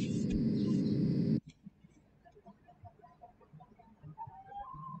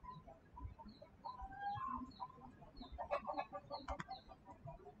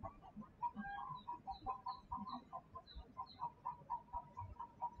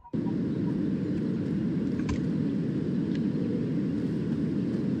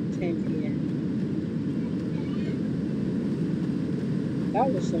 That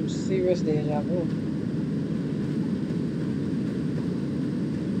was some serious deja vu.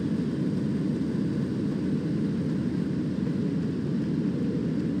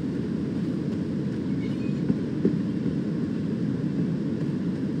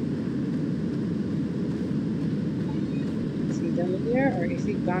 Is he done there, or is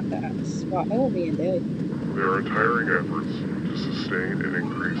he back at a spot? That will be in there. There are tiring efforts to sustain and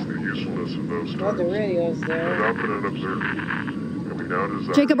increase the usefulness of those times. Oh, the radio's there. Without been unobserved. And we now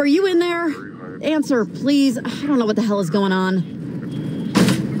desire... Jacob, are you in there? Answer, please. I don't know what the hell is going on.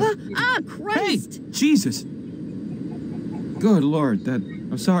 Christ! Hey, Jesus! Good Lord,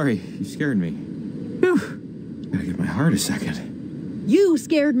 I'm sorry. You scared me. Whew. Gotta give my heart a second. You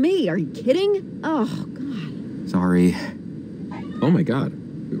scared me. Are you kidding? Oh, God. Sorry. Oh my God.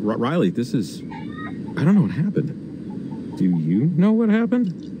 Riley, this is... I don't know what happened. Do you know what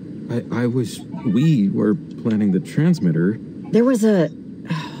happened? We were planning the transmitter. There was a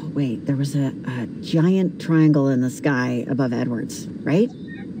giant triangle in the sky above Edwards, right?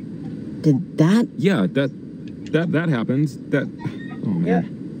 Did that? Yeah, that happened. Oh man. Yeah.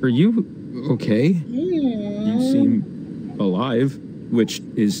 Are you okay? You seem alive, which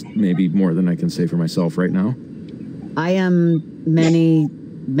is maybe more than I can say for myself right now. I am many,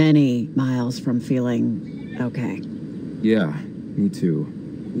 many miles from feeling okay. Yeah, me too.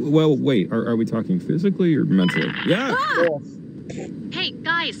 Well, wait, are we talking physically or mentally? Yeah! Ah! Hey,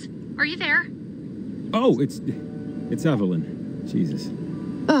 guys, are you there? Oh, it's Evelyn. Jesus.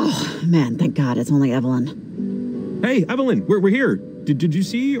 Oh, man, thank God, it's only Evelyn. Hey, Evelyn, we're here. Did you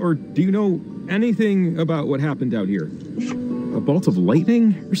see or do you know anything about what happened out here? A bolt of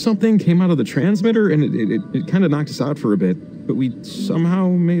lightning or something came out of the transmitter and it kind of knocked us out for a bit, but we somehow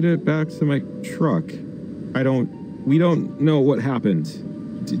made it back to my truck. We don't know what happened.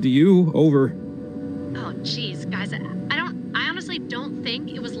 Do you? Over. Oh, geez, guys, I honestly don't think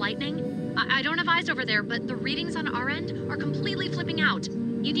it was lightning. I don't have eyes over there, but the readings on our end are completely flipping out.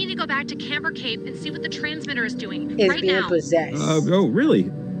 You need to go back to Camper Cape and see what the transmitter is doing It's right being now. possessed. Oh, really?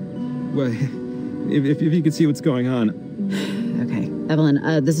 Well, if you could see what's going on. Okay,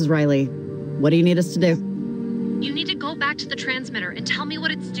 Evelyn, this is Riley. What do you need us to do? You need to go back to the transmitter and tell me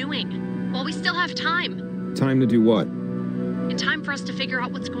what it's doing while we still have time. Time to do what? In time for us to figure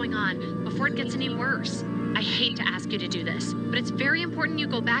out what's going on before it gets any worse. I hate to ask you to do this, but it's very important you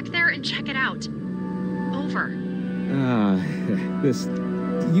go back there and check it out. Over. This...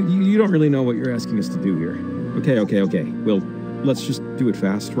 You don't really know what you're asking us to do here. Okay. Well, let's just do it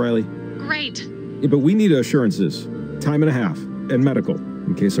fast, Riley. Great. Yeah, but we need assurances. Time and a half. And medical.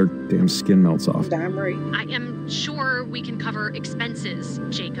 In case our damn skin melts off. Damn right. I am sure we can cover expenses,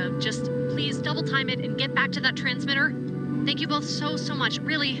 Jacob. Just please double time it and get back to that transmitter. Thank you both so much.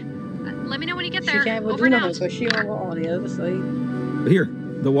 Really. Let me know when you get there. She can't Over and out. because she over on the other side. Here,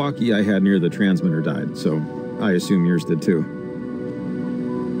 the walkie I had near the transmitter died, so I assume yours did too.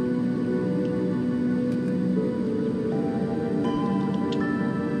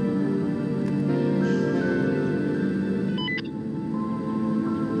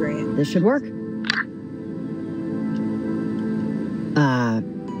 Great. This should work.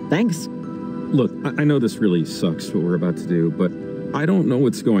 Thanks. Look, I know this really sucks what we're about to do, but I don't know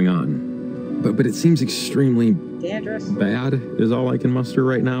what's going on. But it seems extremely Dangerous. bad is all I can muster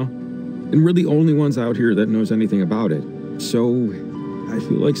right now. And we're the only ones out here that knows anything about it. So I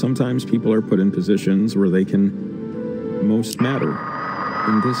feel like sometimes people are put in positions where they can most matter.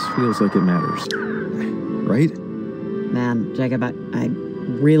 And this feels like it matters. Right? Man, Jacob, I'd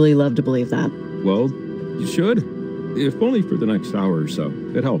really love to believe that. Well, you should. If only for the next hour or so.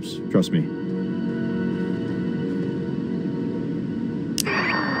 It helps, trust me.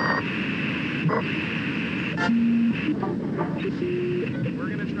 We're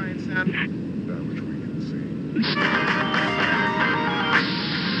gonna try and send That which we can see.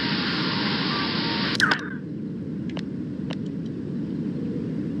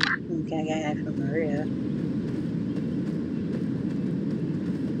 Okay, I got that from Maria.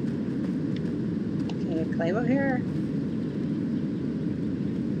 Can you claim up here?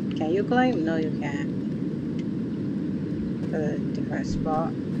 Can you claim? No, you can't. A different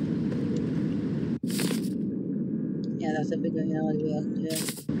spot. Yeah, that's a big yellow wheel. Yeah.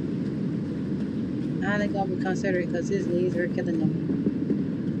 And it gotta be considered because his knees are killing him.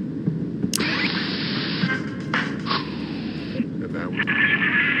 And that was...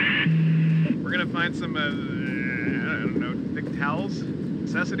 We're gonna find some, I don't know, thick towels.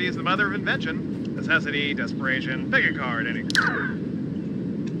 Necessity is the mother of invention. Necessity, desperation, pick a card, any...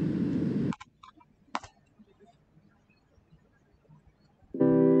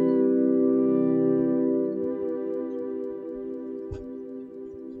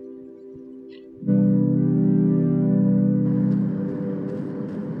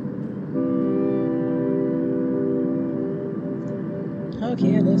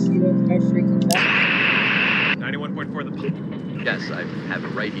 Okay, let's see what our freaking got. 91.4 the... Yes, I have it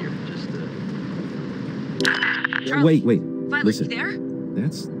right here. Just, Wait. Violet, Listen. you there?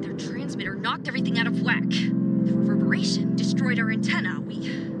 That's... Their transmitter knocked everything out of whack. The reverberation destroyed our antenna. We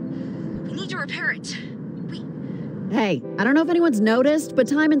need to repair it. Hey, I don't know if anyone's noticed, but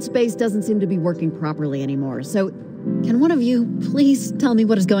time and space doesn't seem to be working properly anymore. So, can one of you please tell me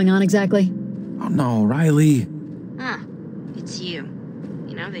what is going on exactly? Oh no, Riley. It's you.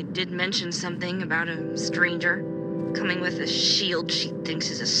 You know, they did mention something about a stranger coming with a shield she thinks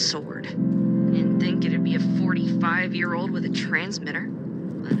is a sword. I didn't think it'd be a 45-year-old with a transmitter.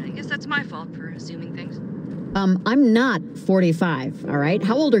 But I guess that's my fault for assuming things. I'm not 45, all right?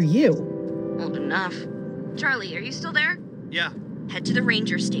 How old are you? Old enough. Charlie, are you still there? Yeah. Head to the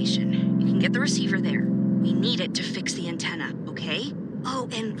ranger station. You can get the receiver there. We need it to fix the antenna, okay? Oh,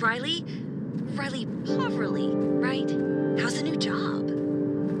 and Riley Poverly, right? How's the new job?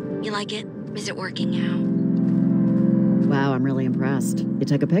 You like it? Is it working now? Wow, I'm really impressed. You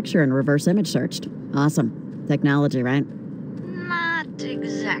took a picture and reverse image searched. Awesome. Technology, right? Not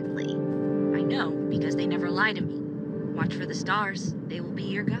exactly. I know, because they never lie to me. Watch for the stars. They will be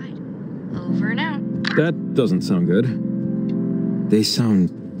your guide. Over and out. That doesn't sound good. They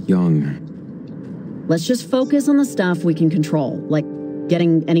sound young. Let's just focus on the stuff we can control, like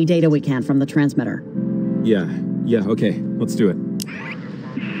getting any data we can from the transmitter. Yeah, okay. Let's do it.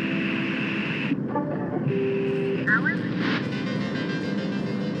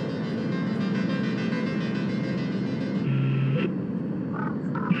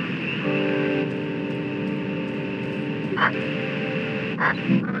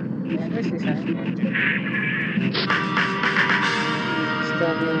 Yeah, this is her.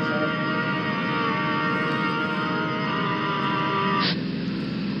 Still blows up.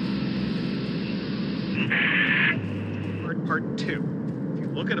 Part 2. If you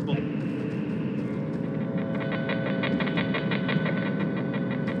look at a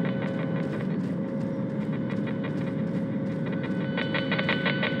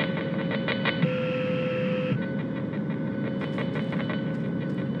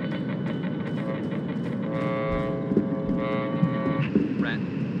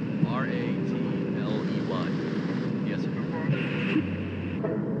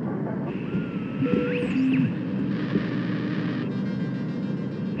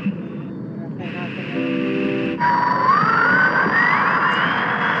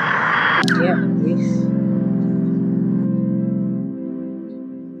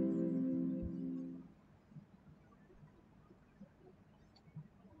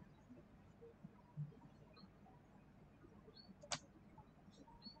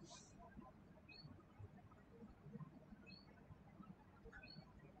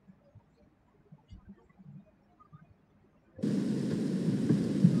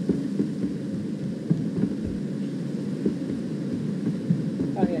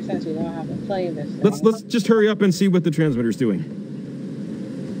Since we don't have to play this thing. Let's just hurry up and see what the transmitter's doing.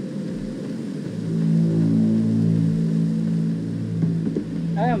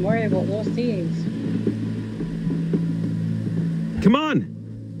 I am worried about those teams. Come on!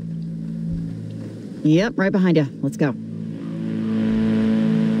 Yep, right behind you. Let's go.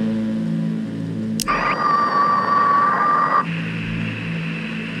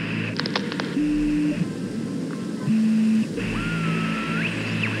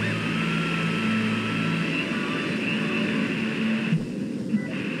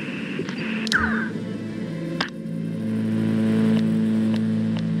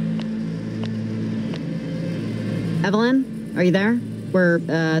 Evelyn, are you there? We're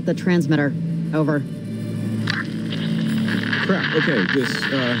at the transmitter. Over. Crap, okay,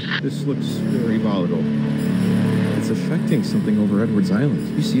 this looks very volatile. It's affecting something over Edwards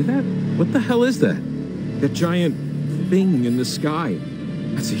Island. You see that? What the hell is that? That giant thing in the sky.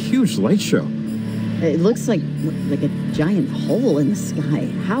 That's a huge light show. It looks like a giant hole in the sky.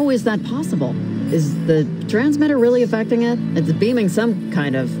 How is that possible? Is the transmitter really affecting it? It's beaming some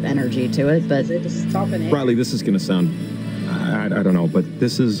kind of energy to it, but... Is it just stopping it? Riley, this is going to sound... I don't know, but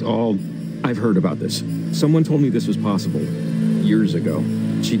this is all... I've heard about this. Someone told me this was possible years ago.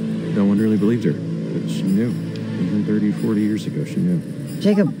 No one really believed her, but she knew. Even 30, 40 years ago, she knew.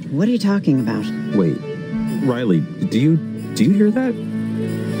 Jacob, what are you talking about? Wait, Riley, do you hear that?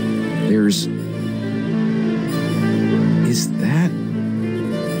 There's... Is that...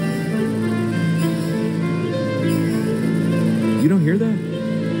 You don't hear that?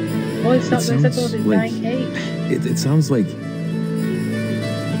 Oh, it's not like those giant apes. It sounds like...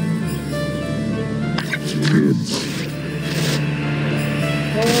 Weird.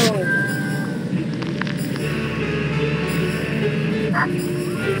 Oh.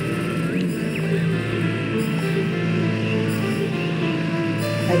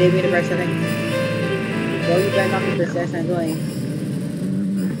 I didn't mean to press something. Well, you better not be possessed and going.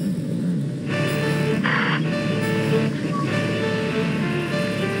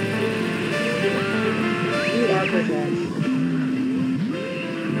 You are possessed.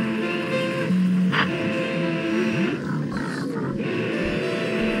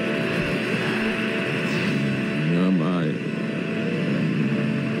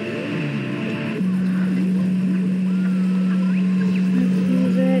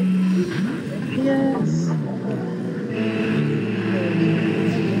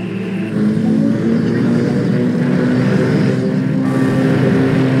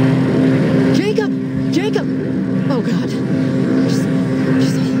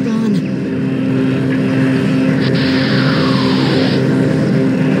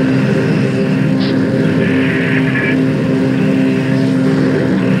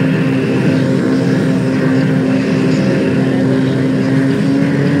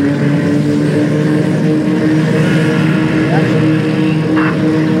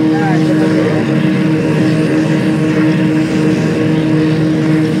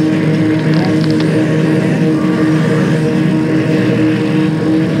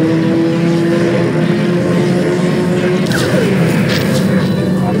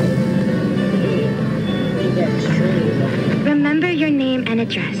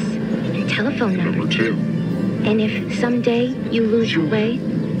 Someday you lose your way,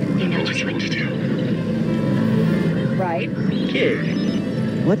 you know just what to do. Right?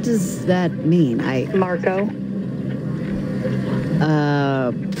 Kid. What does that mean? Marco.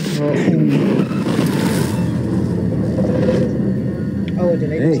 Oh,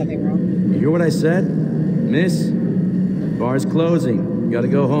 did I do something wrong? You hear what I said? Miss, bar's closing. You gotta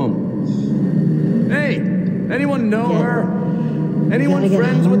go home. Hey! Anyone know her? Anyone Gotta get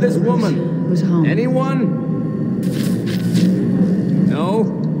friends with this woman? Who's home? Anyone? No?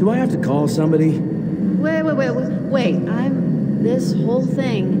 Do I have to call somebody? Wait. This whole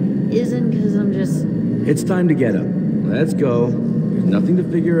thing isn't because I'm just... It's time to get up. Let's go. There's nothing to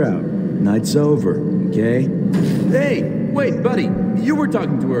figure out. Night's over, okay? Hey, wait, buddy. You were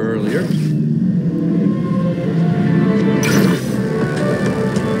talking to her earlier.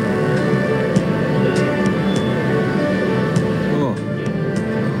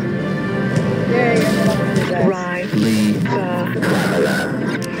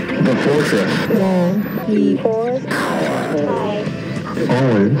 The fortress.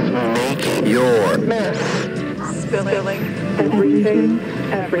 Always make your mess. Spilling everything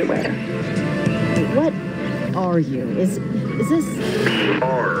everywhere. What are you? Is this...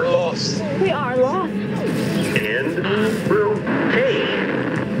 Are lost. We are lost. And will pay.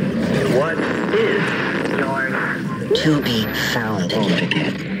 What is your to be found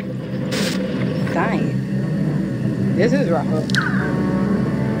ticket? Dang. This is rough.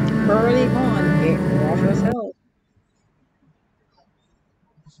 Early on, it rough as hell.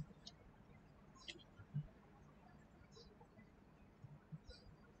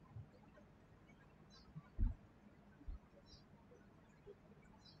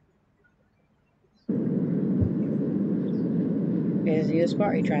 Is the US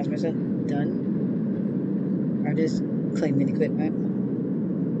party transmitter done? Or just claiming equipment?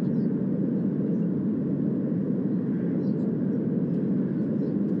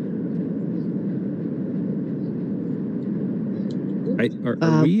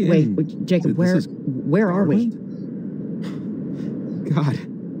 Are we wait, in... Jacob, where are we? God,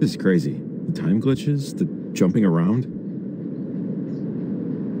 this is crazy. The time glitches, the jumping around.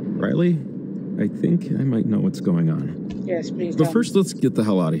 Riley, I think I might know what's going on. Yes, please. But first, let's get the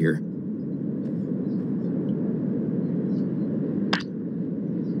hell out of here.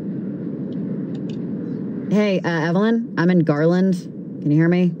 Hey, Evelyn, I'm in Garland. Can you hear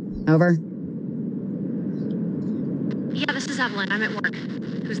me? Over. Yeah, this is Evelyn. I'm at work.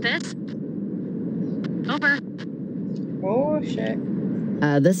 Who's this? Over. Oh, shit.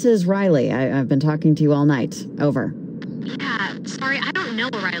 This is Riley. I've been talking to you all night. Over. Yeah, sorry, I don't know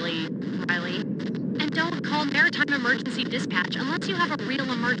Riley. And don't call Maritime Emergency Dispatch unless you have a real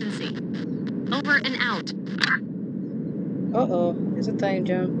emergency. Over and out. Uh-oh. It's a time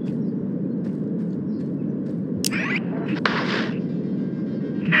jump.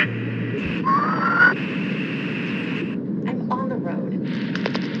 I'm on the road.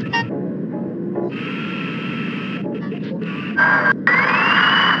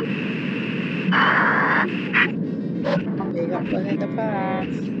 They got put in the path.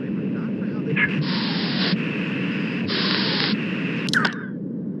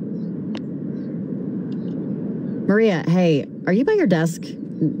 Maria, hey, are you by your desk?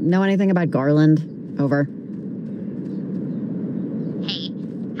 Know anything about Garland? Over. Hey.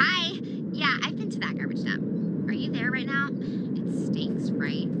 Hi. Yeah, I've been to that garbage dump. Are you there right now? It stinks,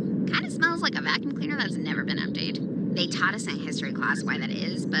 right? Kind of smells like a vacuum cleaner that's never been emptied. They taught us in history class why that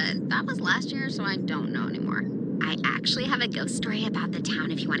is, but that was last year, so I don't know anymore. I actually have a ghost story about the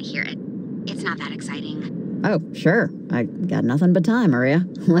town if you want to hear it. It's not that exciting. Oh, sure. I got nothing but time, Maria.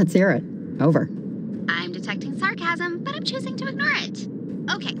 Let's hear it. Over. I'm detecting sarcasm, but I'm choosing to ignore it.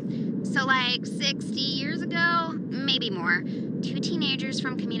 Okay, so like 60 years ago, maybe more, two teenagers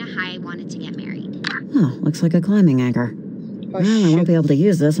from Camina High wanted to get married. Oh, looks like a climbing anchor. Well, I won't be able to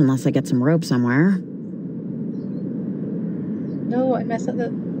use this unless I get some rope somewhere. No, I messed up the...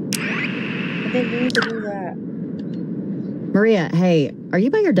 I didn't mean to do that. Maria, hey, are you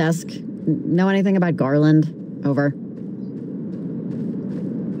by your desk? Know anything about Garland? Over.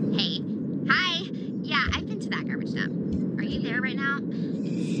 Hey. Hi. Yeah, I've been to that garbage dump. Are you there right now?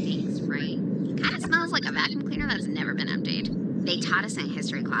 Stinks, right? Kind of smells like a vacuum cleaner that's never been emptied. They taught us in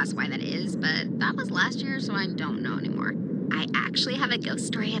history class why that is, but that was last year, so I don't know anymore. I actually have a ghost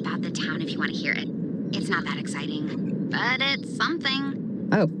story about the town if you want to hear it. It's not that exciting, but it's something.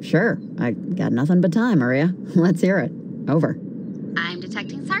 Oh, sure. I got nothing but time, Maria. Let's hear it. Over. I'm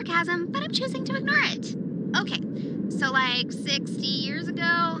detecting sarcasm, but I'm choosing to ignore it. Okay, so like 60 years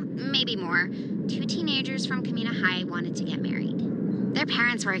ago, maybe more, two teenagers from Camina High wanted to get married. Their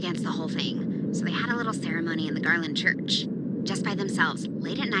parents were against the whole thing, so they had a little ceremony in the Garland church. Just by themselves,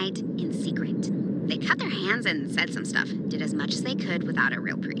 late at night, in secret. They cut their hands and said some stuff, did as much as they could without a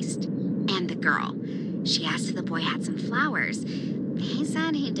real priest. And the girl, she asked if the boy had some flowers. He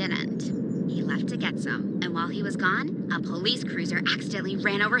said he didn't. He left to get some, and while he was gone, a police cruiser accidentally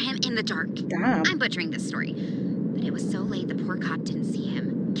ran over him in the dark. Damn. I'm butchering this story, but it was so late the poor cop didn't see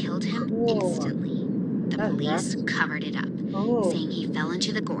him. Killed him instantly. The police covered it up, saying he fell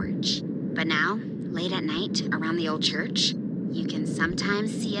into the gorge. But now, late at night, around the old church, you can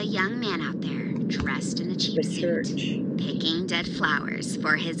sometimes see a young man out there, dressed in a cheap suit, picking dead flowers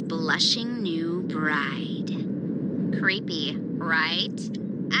for his blushing new bride. Creepy, right?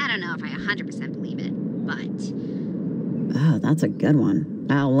 I don't know if I 100% believe it, but... Oh, that's a good one.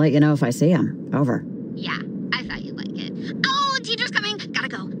 I'll let you know if I see him. Over. yeah, I thought you'd like it. Oh, teacher's coming! Gotta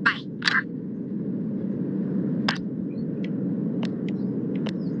go. Bye.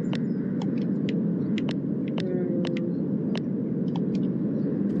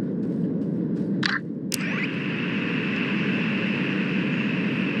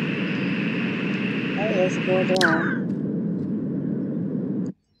 Let's go down.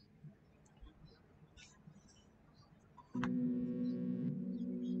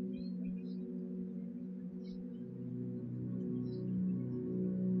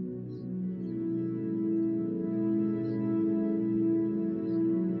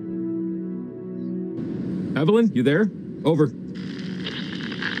 Evelyn, you there? Over.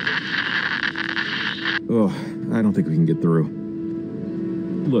 Oh, I don't think we can get through.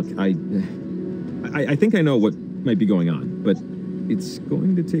 Look, I think I know what might be going on, but it's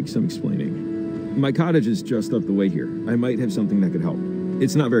going to take some explaining. My cottage is just up the way here. I might have something that could help.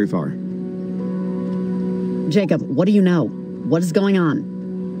 It's not very far. Jacob, what do you know? What is going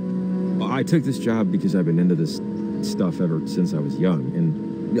on? I took this job because I've been into this stuff ever since I was young,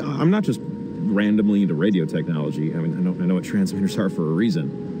 and I'm not just randomly into radio technology. I mean, I know what transmitters are for a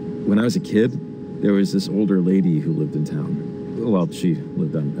reason. When I was a kid, there was this older lady who lived in town. Well, she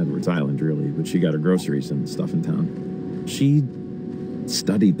lived on Edwards Island, really, but she got her groceries and stuff in town. She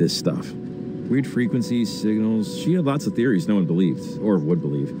studied this stuff. Weird frequencies, signals. She had lots of theories no one believed, or would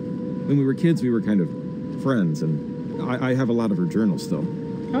believe. When we were kids, we were kind of friends, and I have a lot of her journals still.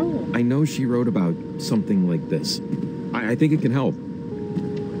 Oh. I know she wrote about something like this. I think it can help.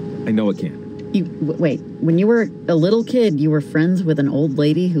 I know it can. Wait, when you were a little kid, you were friends with an old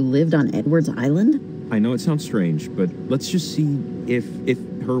lady who lived on Edwards Island? I know it sounds strange, but let's just see if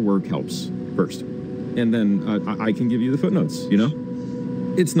her work helps first. And then I can give you the footnotes, you know?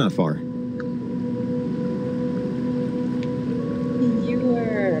 It's not far. You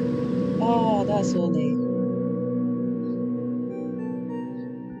were... Oh, that's so neat.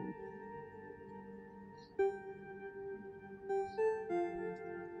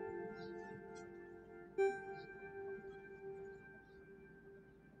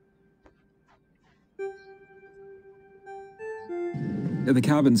 The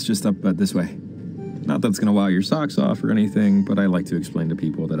cabin's just up this way. Not that it's gonna wow your socks off or anything, but I like to explain to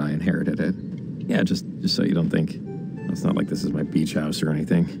people that I inherited it. Yeah, just so you don't think. It's not like this is my beach house or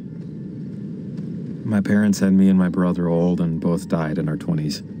anything. My parents had me and my brother old and both died in our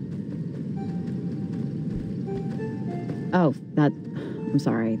 20s. Oh, I'm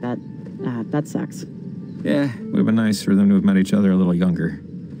sorry, that sucks. Yeah, would have been nice for them to have met each other a little younger.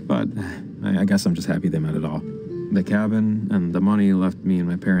 But I guess I'm just happy they met at all. The cabin and the money left me in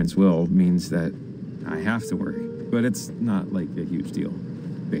my parents' will means that I have to work. But it's not like a huge deal,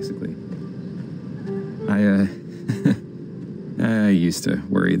 basically. I used to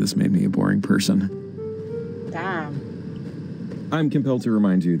worry this made me a boring person. Damn. I'm compelled to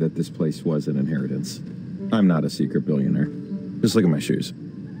remind you that this place was an inheritance. I'm not a secret billionaire. Just look at my shoes.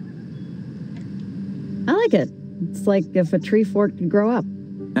 I like it. It's like if a tree fork could grow up.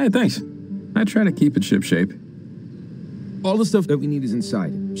 Hey, thanks. I try to keep it shipshape. All the stuff that we need is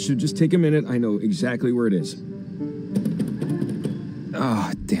inside. Should just take a minute. I know exactly where it is.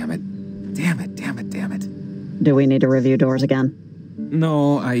 Oh, damn it. Damn it. Do we need to review doors again?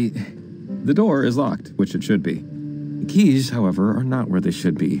 No, the door is locked, which it should be. The keys, however, are not where they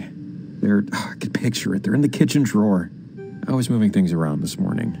should be. I could picture it. They're in the kitchen drawer. I was moving things around this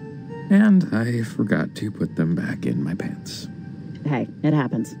morning, and I forgot to put them back in my pants. Hey, it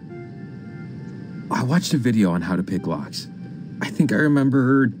happens. I watched a video on how to pick locks. I think I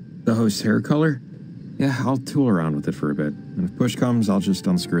remember the host's hair color. Yeah, I'll tool around with it for a bit, and if push comes, I'll just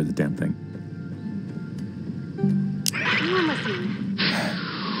unscrew the damn thing. Anyone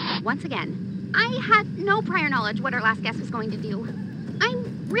listening? Once again, I had no prior knowledge what our last guest was going to do.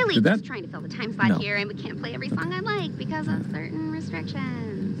 I'm really just trying to fill the time slot here, and we can't play every song I like because of certain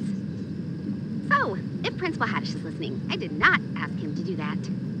restrictions. So, if Principal Haddish is listening, I did not ask him to do that.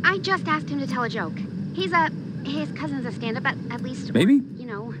 I just asked him to tell a joke. His cousin's a stand-up at least. Maybe? Or, you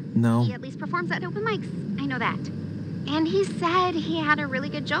know. No. He at least performs at open mics. I know that. And he said he had a really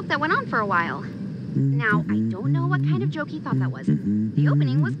good joke that went on for a while. Now, I don't know what kind of joke he thought that was. The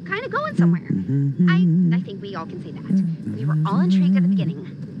opening was kind of going somewhere. I think we all can say that. We were all intrigued at the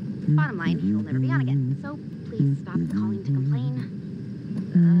beginning. Bottom line, it'll never be on again. So please stop calling to complain.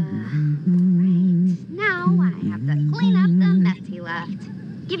 Right. Now I have to clean up the mess he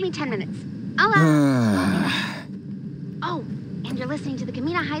left. Give me 10 minutes. I'll Oh, and you're listening to the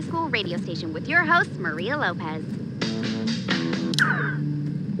Camina High School radio station with your host, Maria Lopez.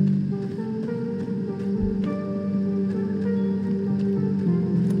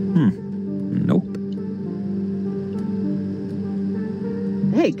 Nope.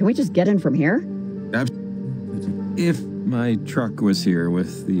 Hey, can we just get in from here? If my truck was here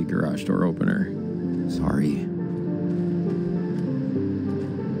with the garage door opener. Sorry.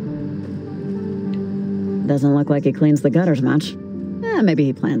 Doesn't look like he cleans the gutters much. Maybe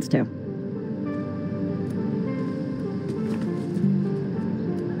he plans to.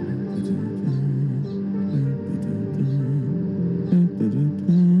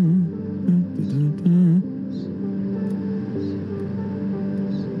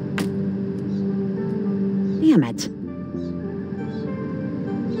 Damn it.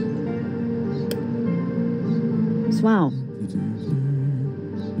 Swell.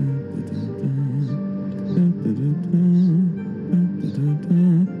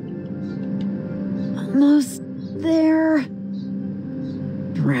 Almost there.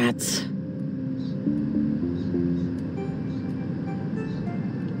 Rats.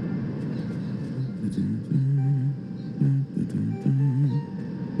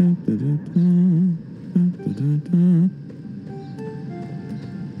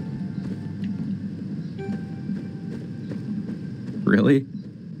 Really?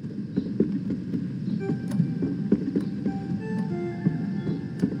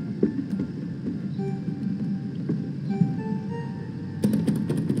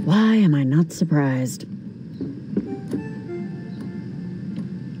 Why am I not surprised?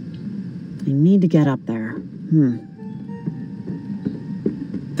 I need to get up there.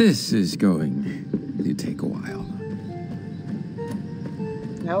 This is going to take a while.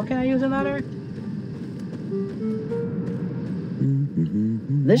 Now can I use a ladder?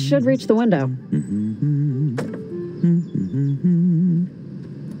 This should reach the window.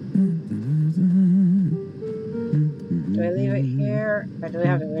 Do I leave it here? Or do we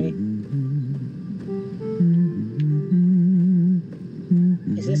have it ready?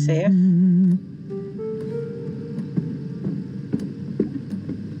 Is it safe?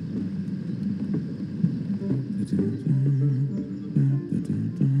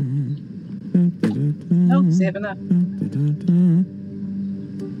 No, safe enough.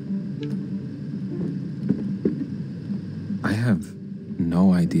 I have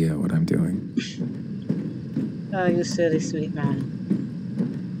no idea what I'm doing. Oh, you silly sweet man.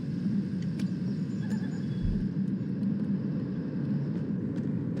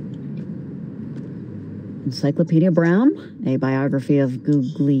 Encyclopedia Brown, a biography of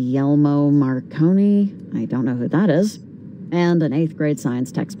Guglielmo Marconi, I don't know who that is, and an 8th grade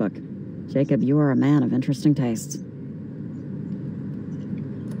science textbook. Jacob, you are a man of interesting tastes.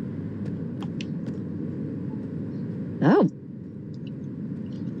 Oh.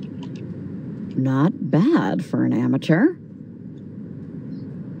 Not bad for an amateur.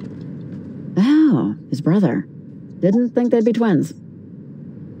 Oh, his brother. Didn't think they'd be twins.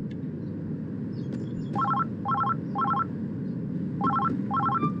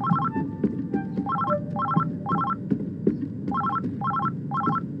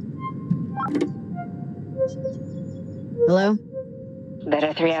 Hello?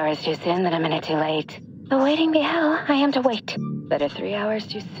 Better 3 hours too soon than a minute too late. Though waiting be hell, I am to wait. Better 3 hours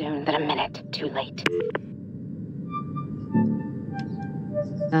too soon than a minute too late.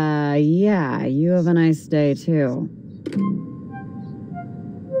 Yeah, you have a nice day too.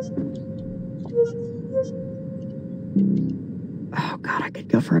 Oh God, I could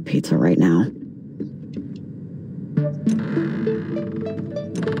go for a pizza right now.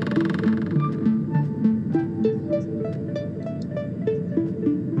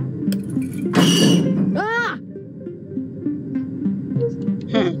 Ah!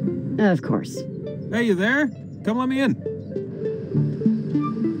 Of course. Hey, you there? Come let me in.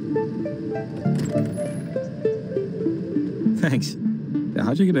 Thanks.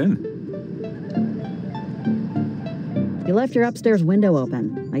 How'd you get in? You left your upstairs window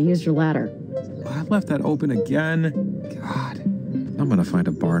open. I used your ladder. I left that open again. God, I'm gonna find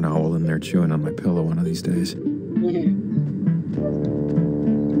a barn owl in there chewing on my pillow one of these days.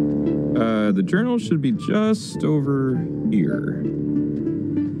 The journal should be just over here.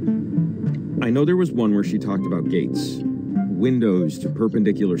 I know there was one where she talked about gates. Windows to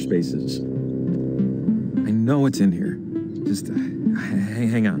perpendicular spaces. I know it's in here. Just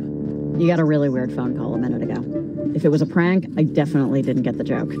hang on. You got a really weird phone call a minute ago. If it was a prank, I definitely didn't get the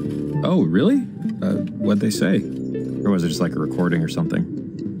joke. Oh, really? What'd they say? Or was it just like a recording or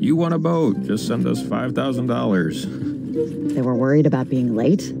something? You want a boat, just send us $5,000. They were worried about being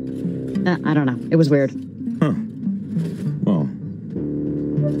late? I don't know. It was weird. Huh. Well,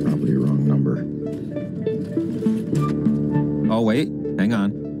 probably a wrong number. Oh, wait. Hang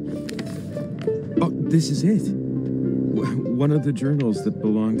on. Oh, this is it. One of the journals that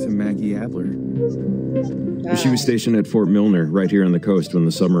belonged to Maggie Adler. She was stationed at Fort Milner, right here on the coast, when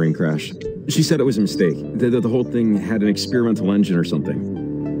the submarine crashed. She said it was a mistake, that the whole thing had an experimental engine or something.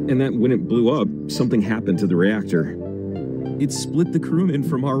 And that when it blew up, something happened to the reactor. It split the crewmen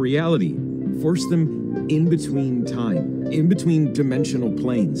from our reality, forced them in between time, in between dimensional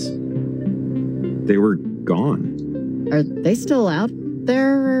planes. They were gone. Are they still out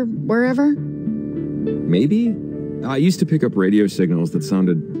there or wherever? Maybe? I used to pick up radio signals that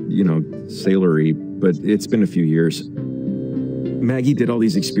sounded, sailory, but it's been a few years. Maggie did all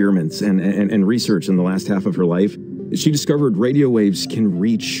these experiments and research in the last half of her life. She discovered radio waves can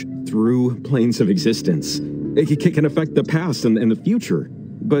reach through planes of existence. It can affect the past and the future.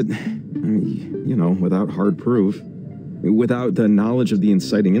 But, without hard proof, without the knowledge of the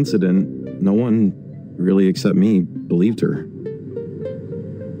inciting incident, no one, really except me, believed her.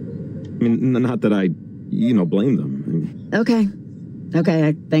 I mean, not that I, blame them. Okay,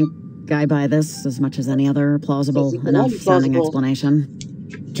 I think I buy this as much as any other plausible enough sounding explanation.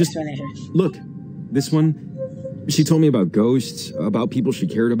 Just look, this one, she told me about ghosts, about people she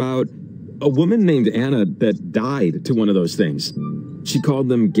cared about. A woman named Anna that died to one of those things. She called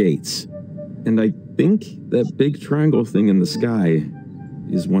them gates. And I think that big triangle thing in the sky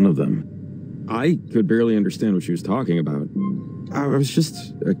is one of them. I could barely understand what she was talking about. I was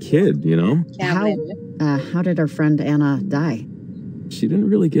just a kid, How did our friend Anna die? She didn't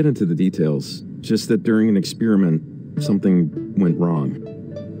really get into the details, just that during an experiment, something went wrong.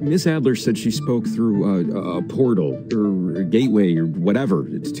 Miss Adler said she spoke through a portal, or a gateway, or whatever,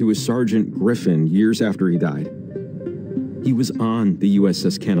 to a Sergeant Griffin years after he died. He was on the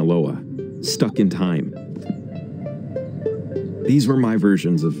USS Kanaloa, stuck in time. These were my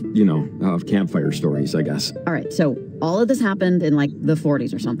versions of, of campfire stories, I guess. All right, so all of this happened in, the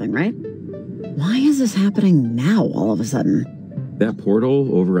 40s or something, right? Why is this happening now, all of a sudden? That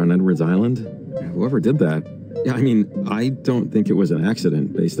portal over on Edwards Island? Whoever did that, I don't think it was an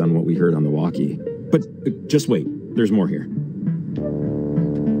accident based on what we heard on the walkie. But just wait, there's more here.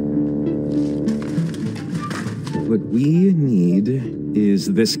 What we need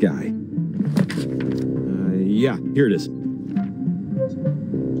is this guy. Yeah, here it is.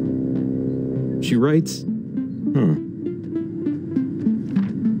 She writes,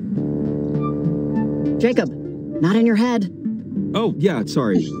 Jacob, not in your head. Oh, yeah,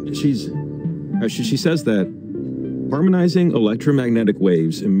 sorry. She says that harmonizing electromagnetic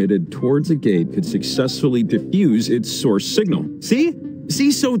waves emitted towards a gate could successfully diffuse its source signal. See,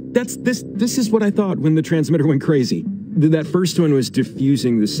 so this is what I thought when the transmitter went crazy. That first one was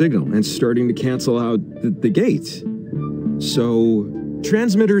diffusing the signal and starting to cancel out the gate. So,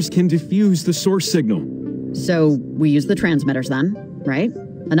 transmitters can diffuse the source signal. So, we use the transmitters then, right?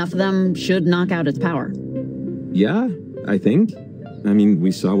 Enough of them should knock out its power. Yeah, I think.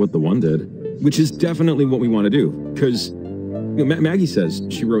 We saw what the one did, which is definitely what we want to do. Because Maggie says,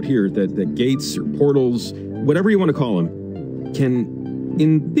 she wrote here, that gates or portals, whatever you want to call them, can,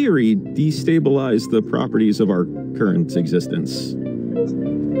 in theory, destabilize the properties of our current existence.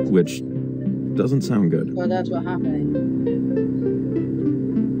 Which doesn't sound good. Well, that's what happened.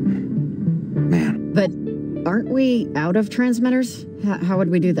 Man. But aren't we out of transmitters? How would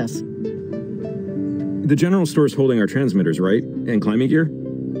we do this? The general store's holding our transmitters, right? And climbing gear?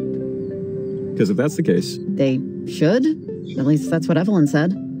 Because if that's the case... They should? At least that's what Evelyn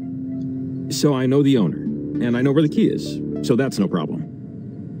said. So I know the owner, and I know where the key is, so that's no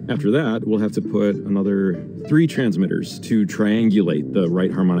problem. After that, we'll have to put another 3 transmitters to triangulate the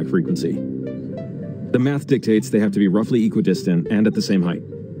right harmonic frequency. The math dictates they have to be roughly equidistant and at the same height.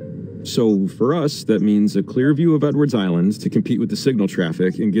 So for us, that means a clear view of Edwards Island to compete with the signal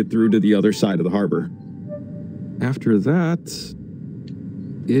traffic and get through to the other side of the harbor. After that,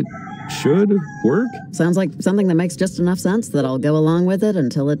 it should work. Sounds like something that makes just enough sense that I'll go along with it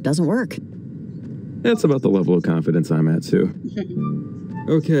until it doesn't work. That's about the level of confidence I'm at, too.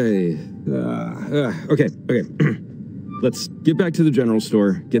 Okay. Okay. Let's get back to the general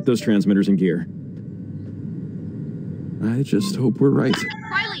store, get those transmitters in gear. I just hope we're right.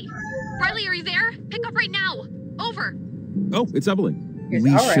 Riley, are you there? Pick up right now. Over. Oh, it's Evelyn.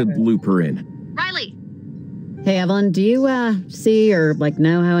 We should loop her in. Riley. Hey, Evelyn, do you, see or,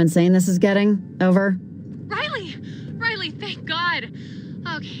 know how insane this is getting? Over? Riley!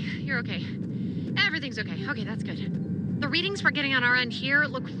 You're okay. Everything's okay. Okay, that's good. The readings we're getting on our end here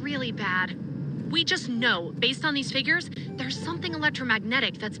look really bad. We just know, based on these figures, there's something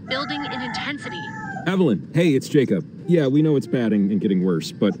electromagnetic that's building in intensity. Evelyn, hey, it's Jacob. Yeah, we know it's bad and getting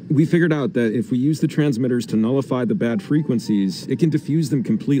worse, but we figured out that if we use the transmitters to nullify the bad frequencies, it can diffuse them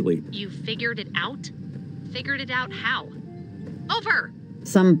completely. You figured it out? Figured it out how? Over!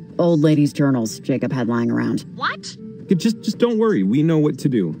 Some old lady's journals Jacob had lying around. What? Just don't worry, we know what to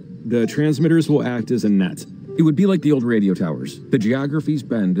do. The transmitters will act as a net. It would be like the old radio towers. The geography's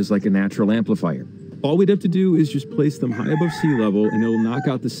bend is like a natural amplifier. All we'd have to do is just place them high above sea level and it'll knock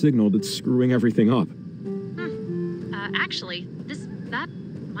out the signal that's screwing everything up. Actually, that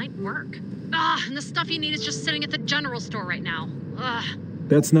might work. And the stuff you need is just sitting at the general store right now.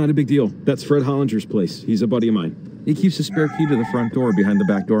 That's not a big deal. That's Fred Hollinger's place. He's a buddy of mine. He keeps a spare key to the front door behind the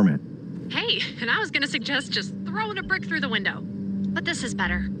back doormat. Hey, and I was gonna suggest just throwing a brick through the window. But this is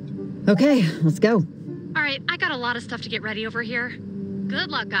better. Okay, let's go. All right, I got a lot of stuff to get ready over here. Good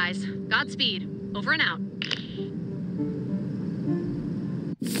luck, guys. Godspeed. Over and out.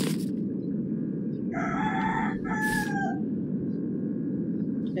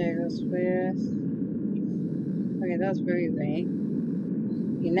 There goes spares. Okay, that's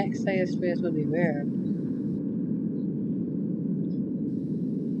breathing. Your next set of spares will be where?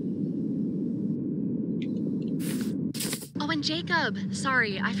 Oh, and Jacob,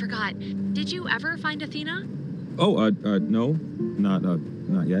 sorry, I forgot. Did you ever find Athena? Oh, no.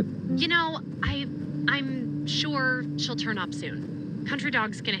 Not yet. You know, I'm sure she'll turn up soon. Country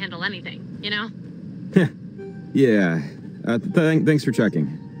Dog's gonna handle anything, you know? Yeah. Thanks for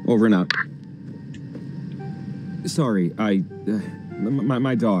checking. Over and out. Sorry,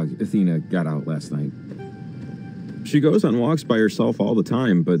 my dog, Athena, got out last night. She goes on walks by herself all the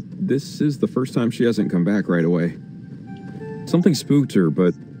time, but this is the first time she hasn't come back right away. Something spooked her,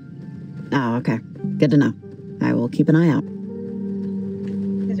 but... Oh, okay. Good to know. I will keep an eye out.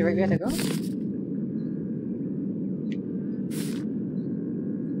 Is it right where to go?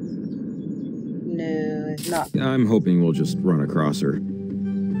 No, it's not. I'm hoping we'll just run across her.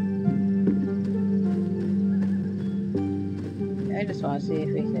 I just want to see if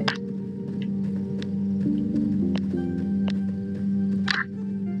we can.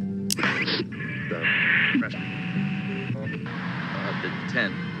 The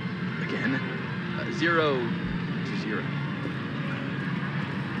 10. Again? 0 to 0.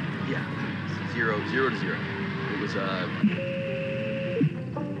 Yeah, 0 to 0. It was, I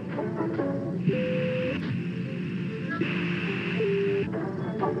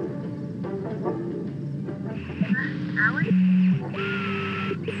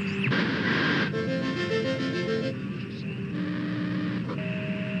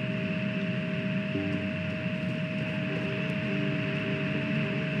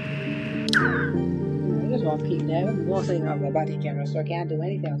just want to peek there. I'm mostly not going back to the general store. Can't do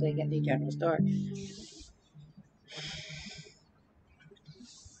anything until you get to the general store.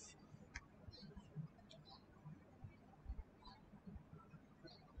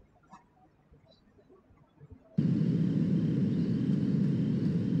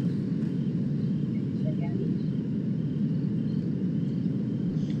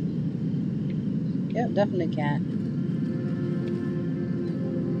 Yep, definitely can't.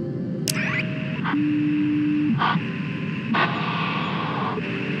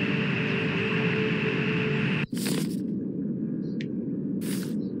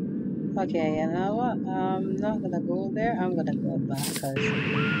 Okay, you know what? I'm not gonna go there. I'm gonna go back because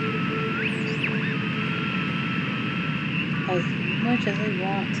as much as we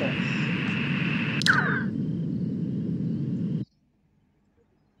want to.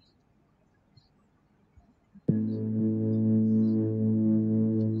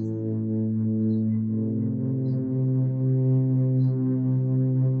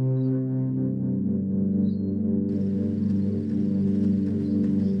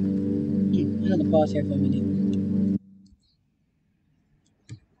 I'm gonna pause here for a minute.